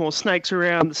mean, there's more snakes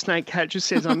around. The snake catcher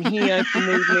says I'm here if you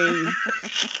need me.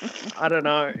 I don't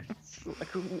know.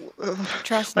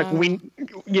 Trust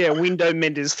window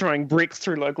menders throwing bricks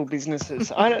through local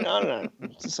businesses. I don't know.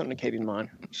 It's just something to keep in mind.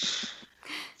 It's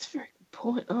a very good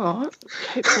point. All right.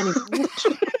 Keep sending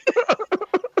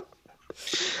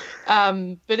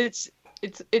but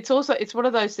it's also one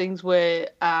of those things where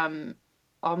I'm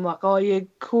like, oh yeah,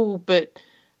 cool, but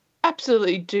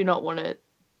absolutely don't want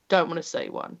to see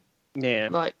one. Yeah.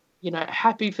 Like,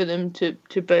 happy for them to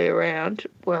be around.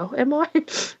 Well, am I?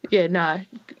 Yeah, no,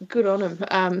 good on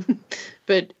them.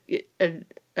 But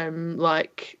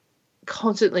like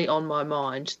constantly on my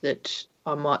mind that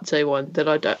I might see one that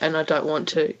I don't want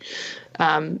to.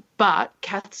 But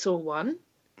Kath saw one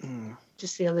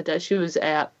just the other day. She was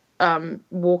out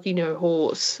walking her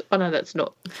horse. I know that's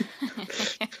not.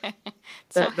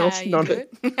 That's not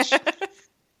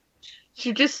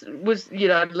She just was,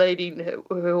 leading her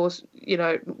horse,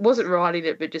 wasn't riding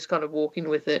it, but just kind of walking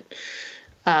with it.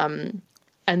 And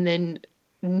then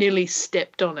nearly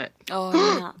stepped on it. Oh,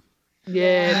 no.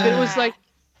 Yeah, but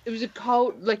it was a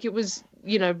cold, it was,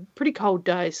 pretty cold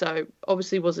day, so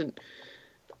obviously wasn't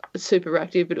super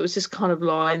active, but it was just kind of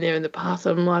lying there in the path.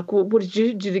 I'm like, well, what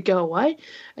did it go away?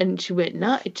 And she went,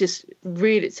 no, it just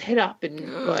reared its head up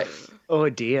and oh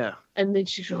dear. And then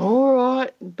she said, all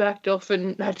right, backed off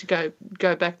and had to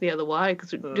go back the other way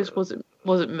because it just wasn't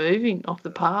moving off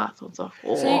the path. I was like,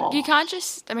 oh. So you can't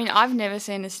just, I've never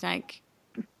seen a snake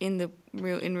in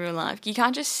real life. You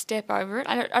can't just step over it.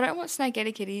 I don't know what snake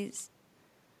etiquette is.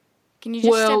 Can you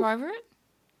just step over it?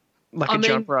 Like a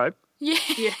jump rope? Yeah.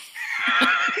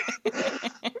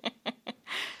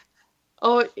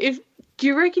 Do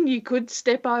you reckon you could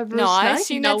step over a snake? No, I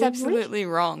assume that's absolutely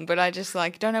wrong, but I just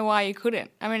don't know why you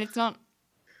couldn't. It's not.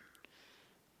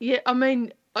 Yeah,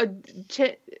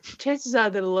 chances are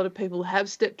that a lot of people have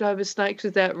stepped over snakes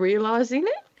without realising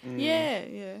it. Mm.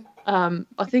 Yeah.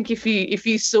 I think if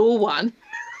you saw one.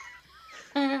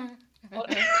 Of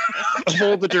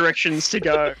all the directions to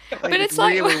go. But it's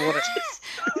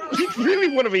you really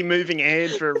want to be moving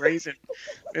ahead for a reason.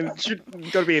 And it's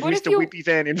got to be a Mr. Whippy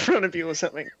van in front of you or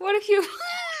something. What if you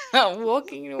are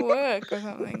walking to work or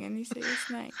something and you see a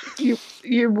snake?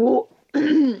 You walk...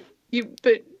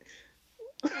 but...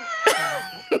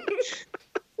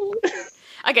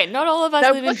 Okay, not all of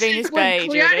us live in Venus Bay,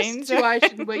 Geraldine. A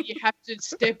situation where you have to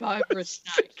step over a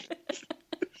snake.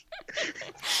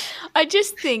 I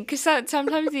just think, because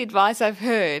sometimes the advice I've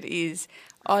heard is,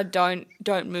 don't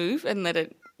move and let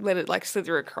it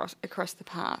slither across the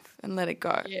path and let it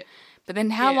go. Yeah. But then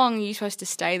how long are you supposed to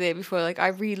stay there before I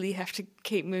really have to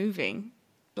keep moving?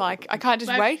 I can't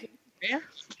just wait. Yeah.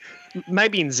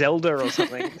 Maybe in Zelda or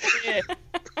something. Yeah.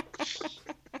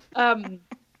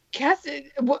 Kath,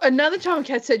 another time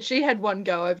Kath said she had one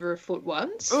go over her foot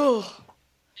once. Oh.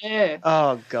 Yeah.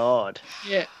 Oh God.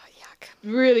 Yeah.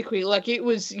 Really quick, it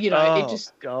was, it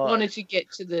just wanted to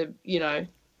get to the, the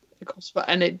crossbar,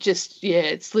 and it just,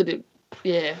 it slid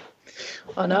it,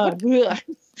 I know.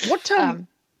 What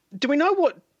do we know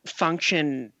what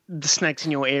function the snakes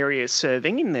in your area are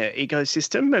serving in the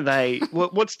ecosystem? Are they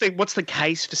what's the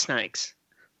case for snakes?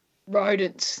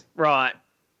 Rodents. Right.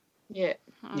 Yeah.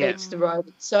 Yeah, it's the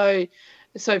rodents. So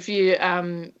if you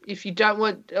don't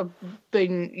want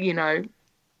been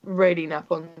reading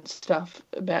up on stuff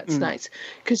about snakes,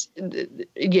 because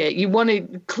you want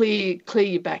to clear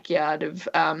your backyard of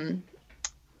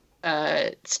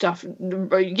stuff.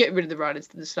 Get rid of the rodents,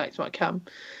 the snakes might come.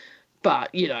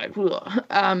 But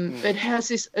but how's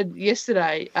this?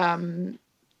 Yesterday,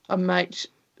 a mate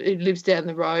who lives down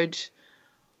the road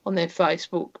on their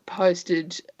Facebook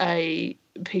posted a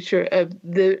picture of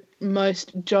the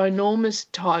most ginormous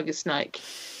tiger snake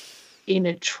in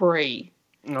a tree.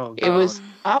 Oh, it was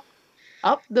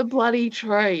up the bloody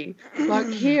tree.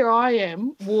 Here I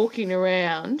am walking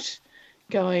around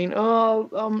going,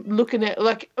 I'm looking at,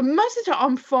 most of the time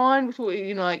I'm fine with what,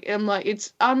 I'm like,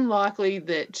 it's unlikely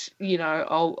that,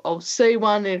 I'll see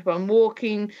one, and if I'm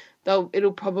walking,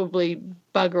 it'll probably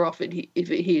bugger off if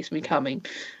it hears me coming.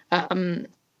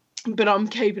 But I'm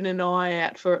keeping an eye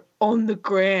out for it on the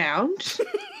ground.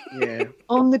 Yeah.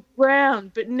 On the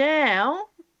ground. But now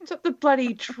it's up the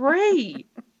bloody tree.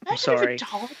 I'm sorry. If a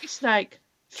tiger snake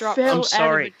fell I'm out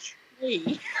sorry. of a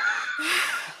tree.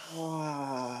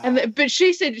 But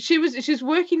she said she's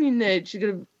working in there. She's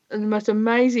got the most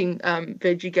amazing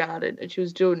veggie garden, and she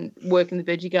was doing work in the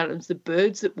veggie garden. It was the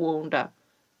birds that warned her.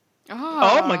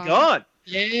 Oh my God.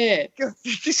 Yeah.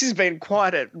 This has been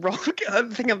quite a rock. I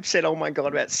think I've said, oh my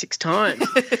God, about 6 times.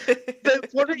 But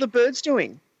what are the birds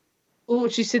doing? Oh,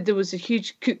 she said there was a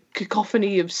huge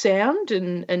cacophony of sound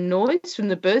and noise from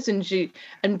the birds,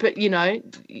 but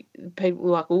people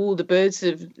were like, oh, the birds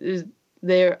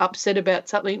they're upset about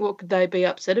something. What could they be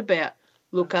upset about?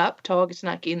 Look up, tiger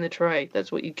snake in the tree.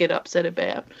 That's what you get upset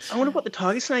about. I wonder what the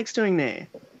tiger snake's doing there.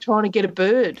 Trying to get a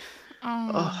bird.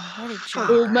 Oh, what a joke.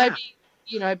 Or maybe,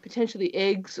 potentially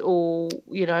eggs, or,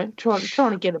 trying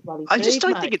to get a bloody I just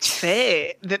don't mate. think it's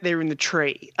fair that they're in the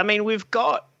tree. I mean, we've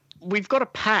got a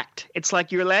pact. It's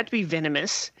like you're allowed to be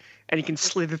venomous and you can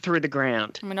slither through the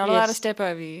ground. We're not allowed to step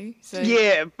over you. So.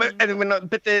 Yeah, but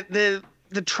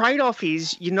the trade-off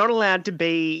is you're not allowed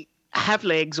to have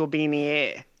legs or be in the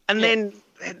air. And then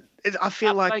I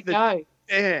feel like go.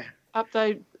 Yeah. Up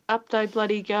they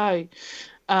bloody go.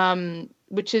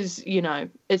 Which is,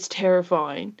 it's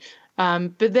terrifying.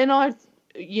 But then I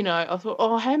thought,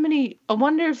 I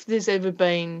wonder if there's ever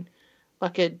been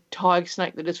like a tiger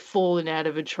snake that has fallen out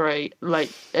of a tree,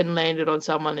 like, and landed on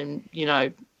someone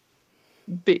and,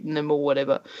 bitten them or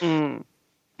whatever. Mm.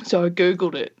 So I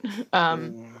Googled it.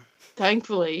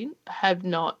 Thankfully, I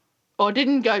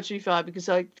didn't go too far because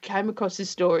I came across this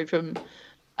story from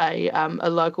a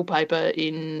local paper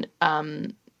in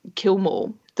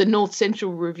Kilmore, the North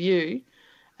Central Review.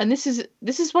 And this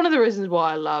is one of the reasons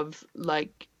why I love,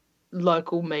 like,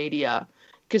 local media,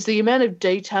 because the amount of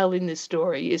detail in this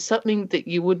story is something that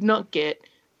you would not get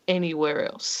anywhere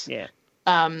else. Yeah.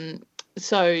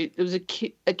 So there was a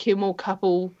Kilmore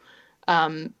couple.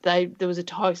 There was a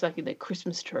tiger snake in their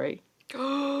Christmas tree.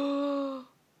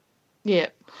 Yeah,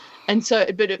 and so,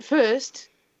 but at first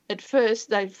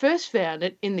they found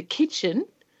it in the kitchen.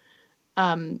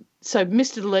 So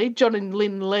Mr. Lee, John and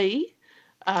Lynn Lee,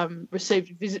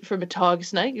 received a visit from a tiger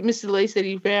snake. Mr. Lee said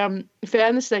he found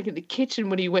the snake in the kitchen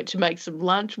when he went to make some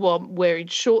lunch while wearing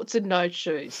shorts and no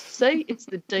shoes. See, it's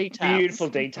the detail. Beautiful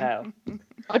detail.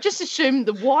 I just assumed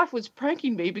the wife was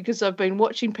pranking me because I've been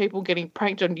watching people getting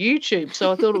pranked on YouTube,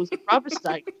 so I thought it was a rubber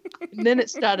snake. And then it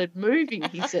started moving,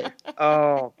 he said.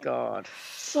 Oh, God.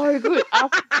 So good.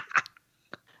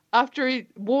 After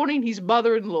warning his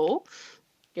mother-in-law,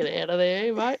 get out of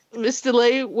there, mate, Mr.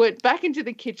 Lee went back into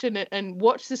the kitchen and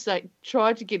watched the snake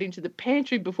try to get into the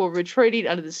pantry before retreating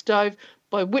under the stove,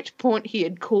 by which point he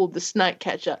had called the snake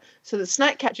catcher. So the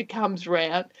snake catcher comes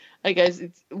round and goes,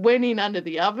 it went in under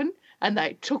the oven, and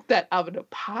they took that oven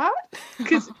apart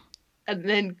and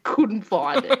then couldn't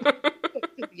find it.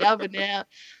 Took the oven out,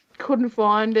 couldn't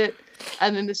find it,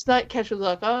 and then the snake catcher was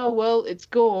like, oh, well, it's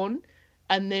gone,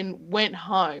 and then went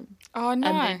home. Oh,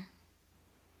 no.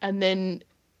 And then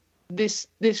this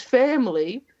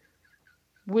family,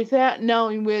 without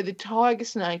knowing where the tiger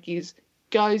snake is,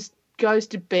 goes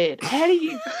to bed. How do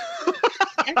you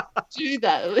do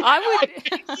that? I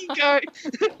would. You go,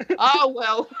 oh,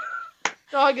 well,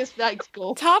 tiger snake's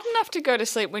gone. It's hard enough to go to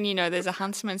sleep when you know there's a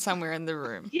huntsman somewhere in the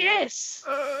room. Yes,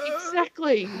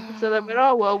 exactly. So they went,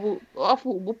 oh, well,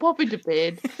 we'll pop into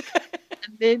bed.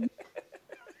 And then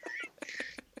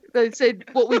they said,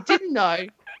 what we didn't know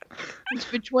was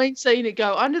between seeing it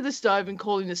go under the stove and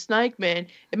calling the snake man,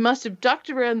 it must have ducked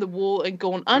around the wall and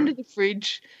gone under the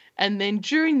fridge. And then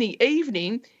during the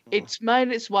evening, it's made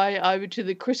its way over to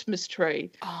the Christmas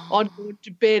tree. Oh. I'd gone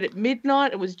to bed at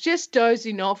midnight. It was just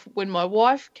dozing off when my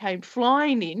wife came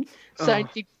flying in, saying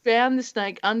she'd found the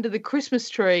snake under the Christmas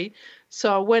tree.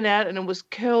 So I went out and it was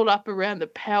curled up around the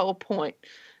power point.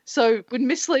 So when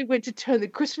Miss Lee went to turn the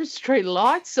Christmas tree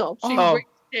lights off, she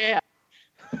reached out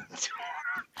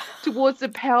towards the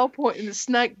power point and the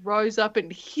snake rose up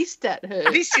and hissed at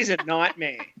her. This is a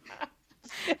nightmare.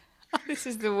 This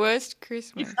is the worst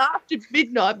Christmas. It's after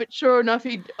midnight, but sure enough,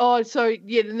 and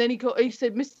then he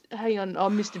said, hang on, I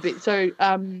missed a bit. So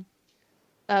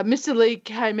Mr. Lee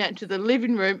came out into the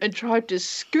living room and tried to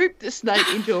scoop the snake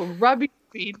into a rubbish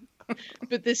bin,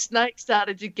 but the snake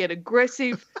started to get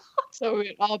aggressive. So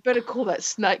I better call that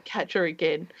snake catcher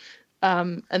again.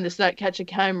 And the snake catcher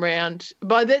came round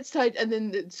by that stage, and then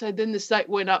the snake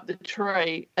went up the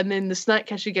tree, and then the snake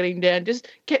catcher getting down just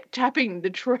kept tapping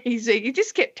the trees. He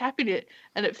just kept tapping it,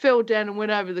 and it fell down and went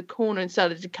over the corner and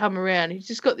started to come around. He's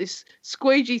just got this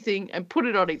squeegee thing and put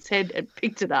it on its head and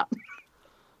picked it up.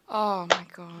 Oh my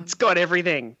God! It's got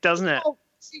everything, doesn't it? Oh,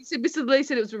 Mr. Lee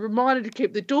said it was a reminder to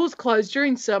keep the doors closed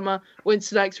during summer when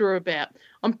snakes were about.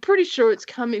 I'm pretty sure it's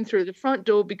come in through the front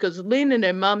door because Lynn and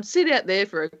her mum sit out there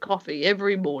for a coffee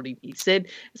every morning, he said.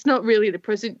 It's not really the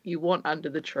present you want under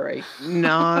the tree.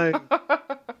 No.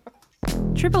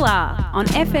 Triple R on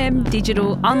FM,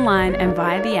 digital, online and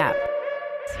via the app.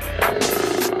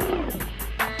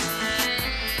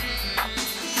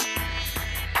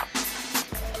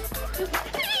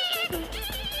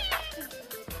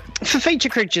 For Feature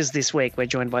Creatures this week, we're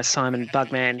joined by Simon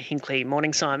Bugman Hinckley.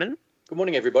 Morning, Simon. Good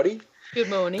morning, everybody. Good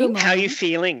morning. How are you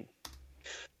feeling?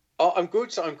 Oh, I'm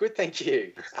good. I'm good, thank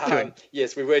you.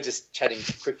 Yes, we were just chatting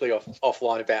quickly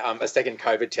offline about a second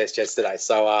COVID test yesterday.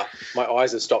 So my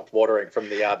eyes have stopped watering from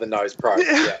the nose probe.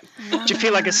 Yeah. Do you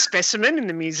feel like a specimen in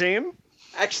the museum?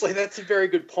 Actually, that's a very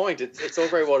good point. It's all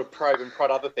very well to probe and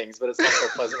prod other things, but it's not so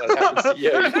pleasant when it happens to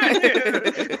you.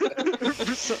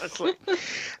 Precisely.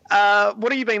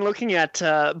 What have you been looking at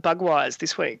bug-wise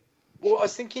this week? Well, I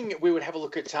was thinking we would have a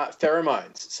look at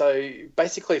pheromones. So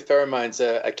basically pheromones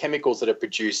are chemicals that are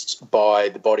produced by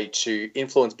the body to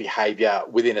influence behaviour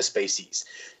within a species.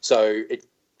 So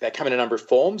they come in a number of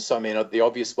forms. So, I mean, the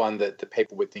obvious one that the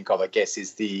people would think of, I guess,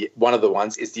 is one of the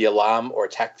ones is the alarm or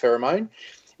attack pheromone,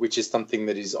 which is something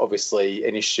that is obviously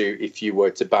an issue if you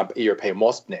were to bump a European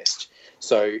wasp nest.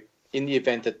 So in the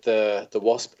event that the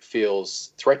wasp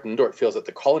feels threatened or it feels that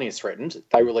the colony is threatened,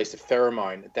 they release a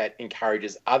pheromone that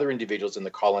encourages other individuals in the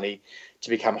colony to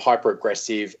become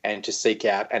hyper-aggressive and to seek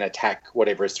out and attack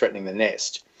whatever is threatening the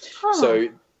nest. So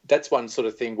that's one sort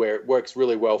of thing where it works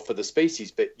really well for the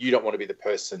species, but you don't want to be the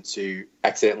person to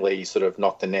accidentally sort of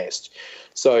knock the nest.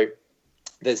 So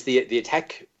there's the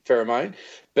attack pheromone,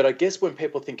 but I guess when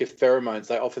people think of pheromones,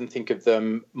 they often think of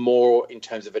them more in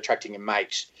terms of attracting a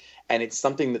mate, and it's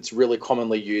something that's really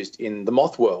commonly used in the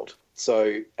moth world.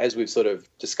 So as we've sort of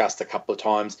discussed a couple of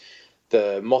times,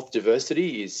 the moth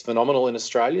diversity is phenomenal in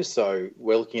Australia. So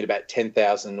we're looking at about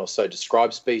 10,000 or so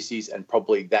described species, and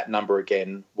probably that number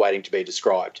again waiting to be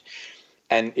described.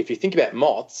 And if you think about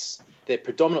moths, they're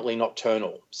predominantly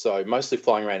nocturnal, so mostly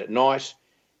flying around at night.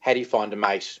 How do you find a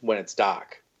mate when it's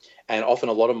dark? And often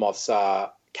a lot of moths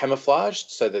are camouflaged,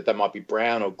 so that they might be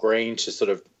brown or green to sort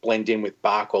of blend in with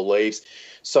bark or leaves.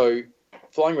 So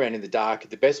flying around in the dark,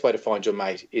 the best way to find your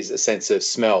mate is a sense of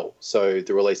smell, so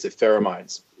the release of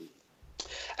pheromones.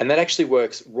 And that actually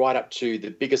works right up to the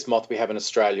biggest moth we have in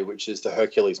Australia, which is the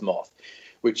Hercules moth,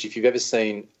 which if you've ever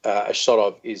seen a shot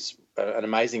of is an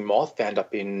amazing moth found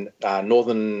up in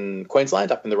northern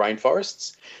Queensland, up in the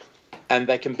rainforests. And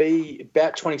they can be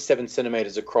about 27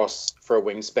 centimetres across for a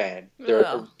wingspan. There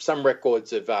are some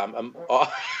records of... hang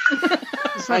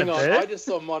on, I just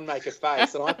saw Mon make a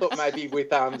face, and I thought maybe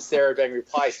with Sarah being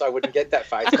replaced, I wouldn't get that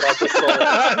face, but I just saw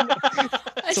it.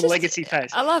 It's a legacy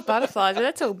face. I love butterflies, but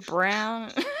that's all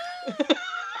brown.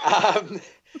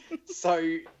 So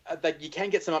you can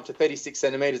get some up to 36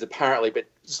 centimetres apparently, but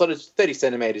sort of 30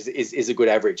 centimetres is a good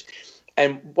average.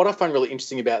 And what I find really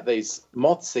interesting about these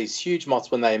moths, these huge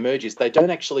moths, when they emerge, is they don't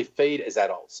actually feed as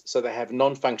adults. So they have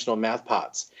non-functional mouth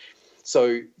parts.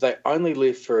 So they only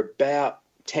live for about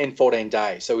 10, 14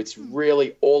 days. So it's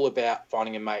really all about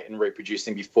finding a mate and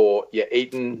reproducing before you're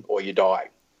eaten or you die.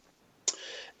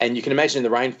 And you can imagine in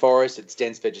the rainforest, it's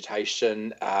dense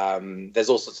vegetation. There's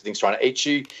all sorts of things trying to eat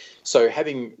you. So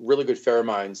having really good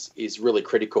pheromones is really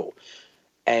critical.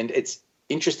 And it's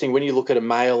interesting when you look at a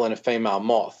male and a female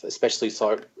moth, especially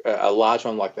so a large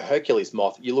one like the Hercules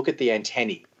moth, you look at the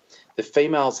antennae. The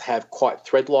females have quite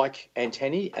thread-like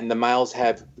antennae, and the males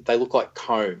they look like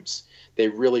combs.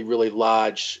 They're really, really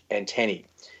large antennae.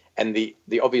 And the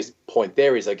obvious point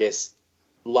there is, I guess,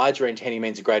 larger antennae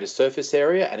means a greater surface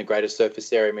area, and a greater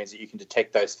surface area means that you can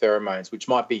detect those pheromones, which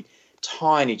might be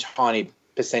tiny, tiny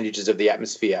percentages of the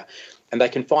atmosphere. And they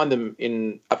can find them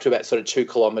in up to about sort of 2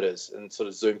 kilometres and sort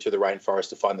of zoom through the rainforest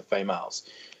to find the females.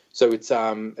 So it's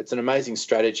an amazing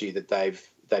strategy that they've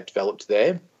developed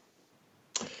there.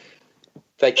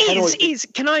 They can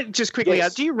can I just quickly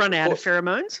ask, do you run out of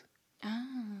pheromones?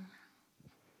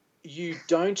 You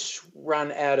don't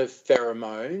run out of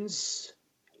pheromones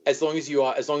as long as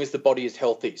the body is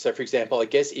healthy. So for example, I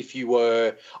guess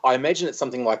I imagine it's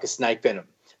something like a snake venom.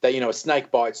 That, a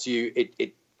snake bites you,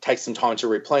 it takes some time to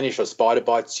replenish, or a spider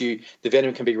bites you, the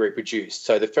venom can be reproduced.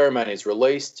 So the pheromone is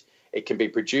released, it can be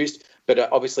produced, but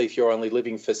obviously if you're only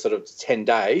living for sort of 10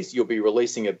 days, you'll be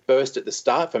releasing a burst at the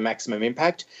start for maximum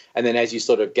impact. And then as you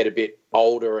sort of get a bit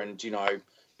older and,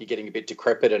 you're getting a bit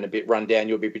decrepit and a bit run down,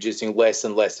 you'll be producing less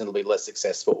and less and it'll be less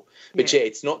successful. But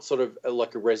it's not sort of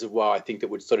like a reservoir, I think, that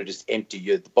would sort of just empty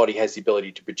you. The body has the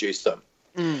ability to produce them.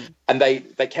 And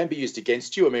they can be used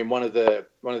against you. I mean, one of the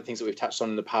things that we've touched on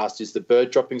in the past is the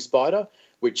bird dropping spider,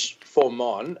 which for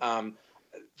Mon,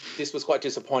 this was quite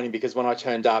disappointing because when I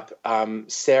turned up,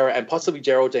 Sarah and possibly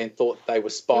Geraldine thought they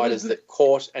were spiders that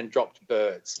caught and dropped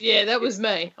birds. Yeah, that was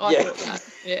me. I thought that.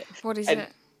 Yeah. What is it?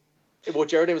 Well,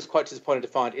 Geraldine was quite disappointed to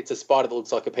find it's a spider that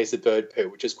looks like a piece of bird poo,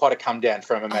 which is quite a come down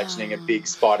from imagining a big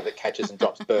spider that catches and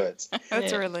drops birds.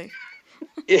 That's a relief.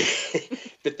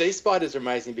 But these spiders are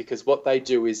amazing because what they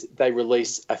do is they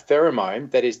release a pheromone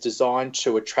that is designed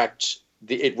to attract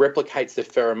it replicates the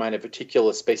pheromone of a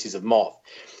particular species of moth.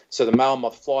 So the male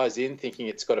moth flies in thinking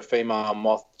it's got a female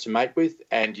moth to mate with,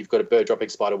 and you've got a bird dropping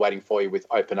spider waiting for you with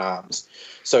open arms.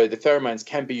 So the pheromones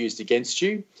can be used against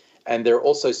you, and there are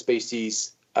also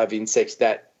species of insects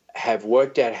that have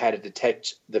worked out how to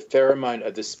detect the pheromone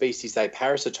of the species they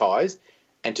parasitize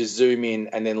and to zoom in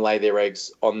and then lay their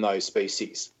eggs on those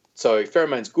species. So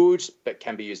pheromone's good, but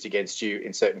can be used against you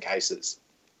in certain cases.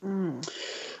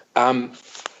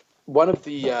 one of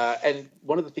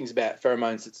the things about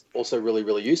pheromones that's also really,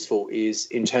 really useful is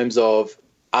in terms of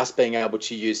us being able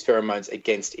to use pheromones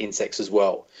against insects as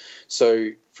well. So,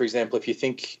 for example, if you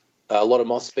think a lot of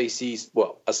moth species,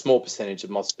 well, a small percentage of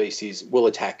moth species will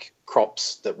attack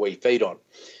crops that we feed on.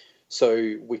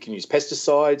 So we can use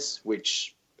pesticides,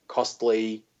 which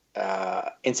costly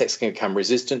insects can become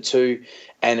resistant to.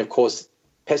 And, of course,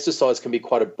 pesticides can be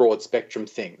quite a broad spectrum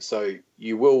thing. So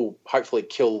you will hopefully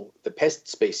kill the pest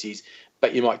species,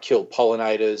 but you might kill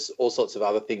pollinators, all sorts of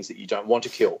other things that you don't want to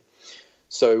kill.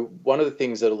 So one of the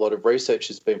things that a lot of research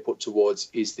has been put towards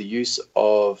is the use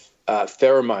of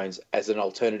pheromones as an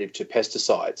alternative to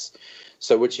pesticides.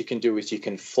 So what you can do is you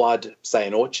can flood, say,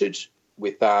 an orchard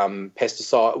with flood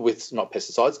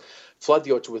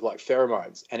the orchard with like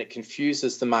pheromones, and it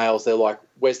confuses the males. They're like,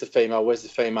 where's the female? Where's the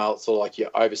female? It's sort of like you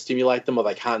overstimulate them, or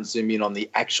they can't zoom in on the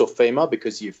actual female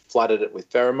because you've flooded it with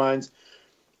pheromones.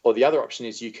 Or the other option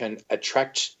is you can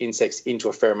attract insects into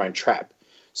a pheromone trap.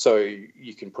 So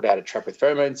you can put out a trap with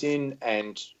pheromones in,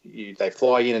 and they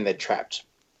fly in and they're trapped.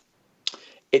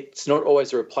 It's not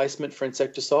always a replacement for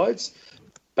insecticides,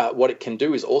 but what it can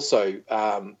do is also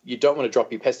you don't want to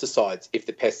drop your pesticides if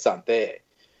the pests aren't there.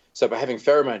 So by having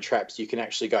pheromone traps, you can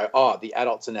actually go, the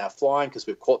adults are now flying because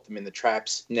we've caught them in the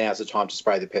traps. Now's the time to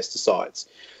spray the pesticides.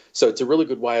 So it's a really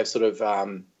good way of sort of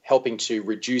helping to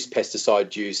reduce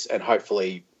pesticide use and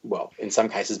hopefully, well, in some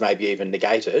cases maybe even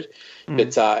negate it.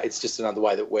 But it's just another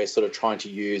way that we're sort of trying to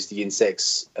use the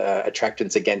insects'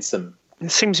 attractants against them.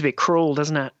 It seems a bit cruel,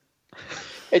 doesn't it?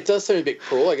 It does seem a bit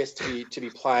cruel, I guess, to be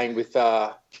playing with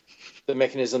the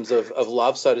mechanisms of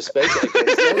love, so to speak.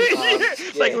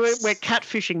 It's like we're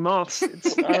catfishing moths.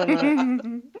 I don't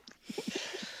know.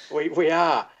 We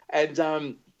are, and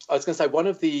I was going to say one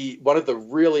of the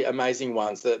really amazing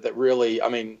ones that really, I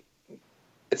mean,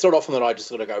 it's not often that I just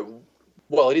sort of go,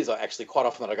 well, it is actually quite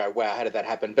often that I go, wow, how did that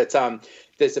happen? But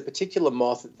there's a particular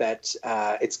moth that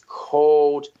it's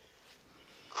called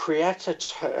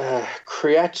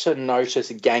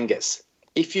Creatonotus gangus.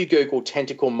 If you Google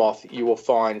tentacle moth, you will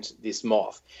find this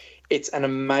moth. It's an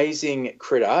amazing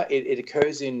critter. It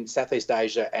occurs in Southeast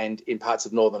Asia and in parts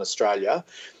of Northern Australia.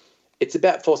 It's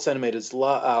about 4 centimetres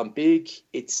big.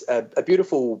 It's a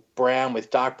beautiful brown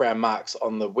with dark brown marks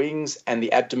on the wings, and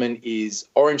the abdomen is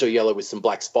orange or yellow with some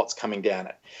black spots coming down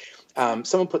it.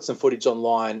 Someone put some footage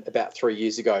online about 3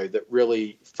 years ago that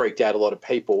really freaked out a lot of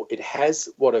people. It has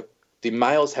the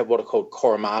males have what are called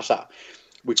coromata,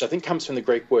 which I think comes from the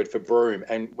Greek word for broom.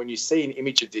 And when you see an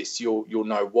image of this, you'll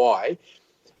know why.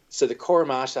 So the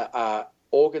coromata are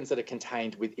organs that are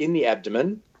contained within the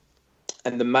abdomen,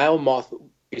 and the male moth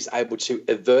is able to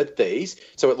avert these,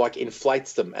 so it like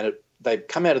inflates them, and they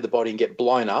come out of the body and get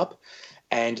blown up,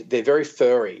 and they're very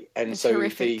furry, and so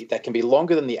that can be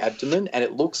longer than the abdomen, and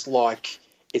it looks like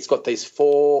it's got these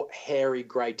 4 hairy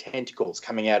grey tentacles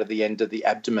coming out of the end of the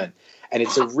abdomen, and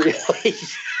it's a really...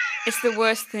 It's the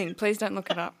worst thing. Please don't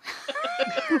look it up.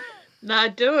 No,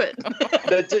 do it.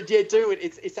 Do it.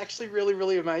 It's actually really,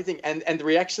 really amazing, and the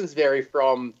reactions vary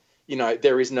from,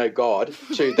 there is no God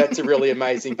to that's a really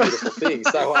amazing, beautiful thing.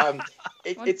 So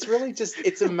it's really just,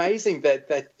 it's amazing that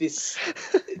this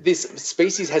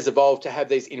species has evolved to have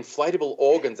these inflatable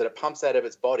organs that it pumps out of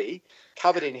its body,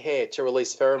 covered in hair, to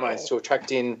release pheromones to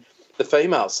attract in the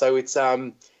females. So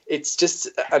it's just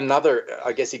another,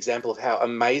 I guess, example of how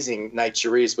amazing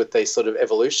nature is with these sort of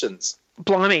evolutions.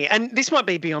 Blimey. And this might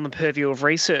be beyond the purview of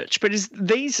research, but is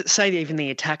these, say even the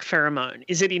attack pheromone,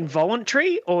 is it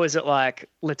involuntary or is it like,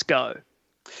 let's go?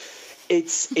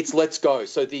 It's let's go.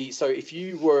 So if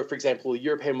you were, for example, a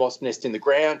European wasp nest in the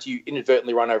ground, you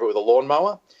inadvertently run over it with a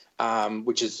lawnmower,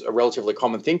 which is a relatively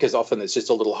common thing because often there's just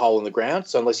a little hole in the ground.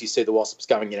 So unless you see the wasps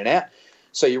going in and out.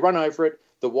 So you run over it,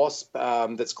 the wasp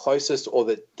that's closest or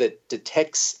that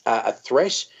detects a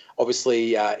threat,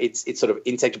 obviously its sort of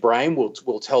insect brain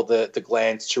will tell the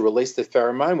glands to release the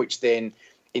pheromone, which then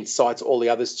incites all the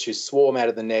others to swarm out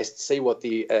of the nest, see what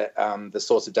the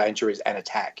source of danger is, and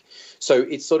attack. So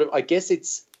it's sort of, I guess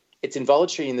it's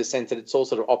involuntary in the sense that it's all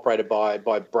sort of operated by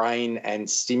brain and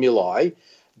stimuli,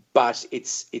 but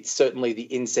it's certainly the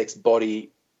insect's body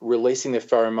releasing the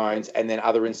pheromones and then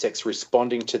other insects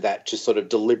responding to that to sort of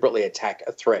deliberately attack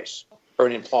a threat or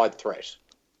an implied threat.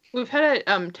 We've had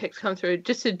a text come through,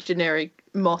 just a generic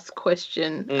moth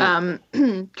question.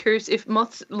 Curious, if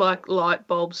moths like light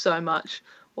bulbs so much,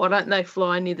 why don't they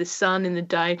fly near the sun in the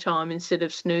daytime instead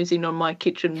of snoozing on my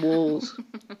kitchen walls?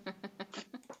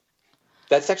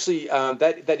 That's actually,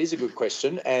 that is a good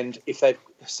question. And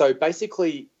so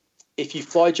basically, if you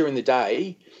fly during the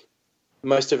day,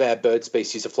 most of our bird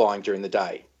species are flying during the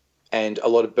day. and a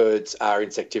lot of birds are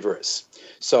insectivorous.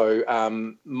 So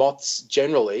moths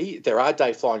generally, there are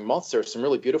day-flying moths. There are some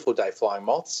really beautiful day-flying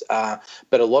moths,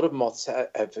 but a lot of moths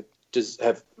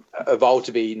have evolved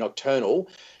to be nocturnal.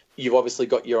 You've obviously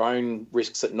got your own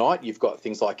risks at night. You've got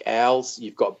things like owls,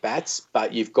 you've got bats,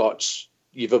 but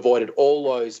you've avoided all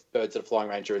those birds that are flying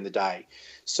around during the day.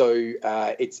 So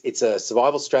it's a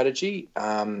survival strategy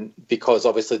because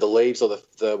obviously the leaves or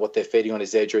the what they're feeding on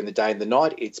is there during the day and the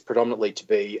night. It's predominantly to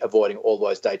be avoiding all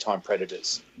those daytime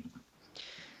predators.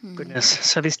 Goodness.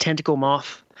 So this tentacle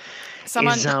moth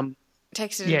Someone is...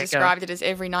 texted and described it as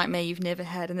every nightmare you've never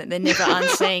had and that they're never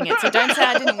unseeing it. So don't say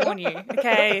I didn't warn you,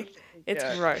 okay? It's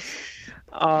gross.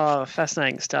 Oh,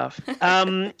 fascinating stuff.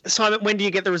 Simon, when do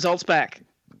you get the results back?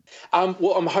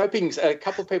 Well, I'm hoping a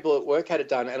couple of people at work had it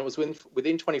done, and it was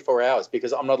within 24 hours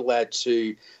because I'm not allowed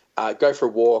to go for a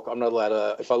walk. I'm not allowed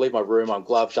to, if I leave my room, I'm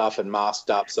gloved up and masked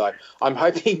up. So I'm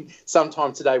hoping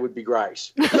sometime today would be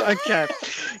great. Okay.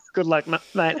 Good luck,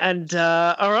 mate. And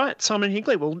all right, Simon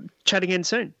Higley, we'll chat again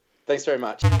soon. Thanks very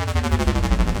much.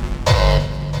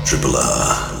 Triple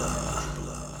R.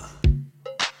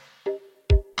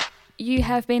 You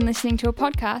have been listening to a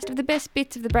podcast of the best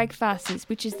bits of the Breakfasters,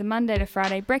 which is the Monday to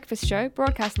Friday breakfast show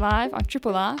broadcast live on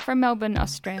Triple R from Melbourne,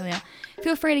 Australia.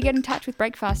 Feel free to get in touch with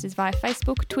Breakfasters via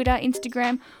Facebook, Twitter,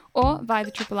 Instagram, or via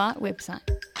the Triple R website.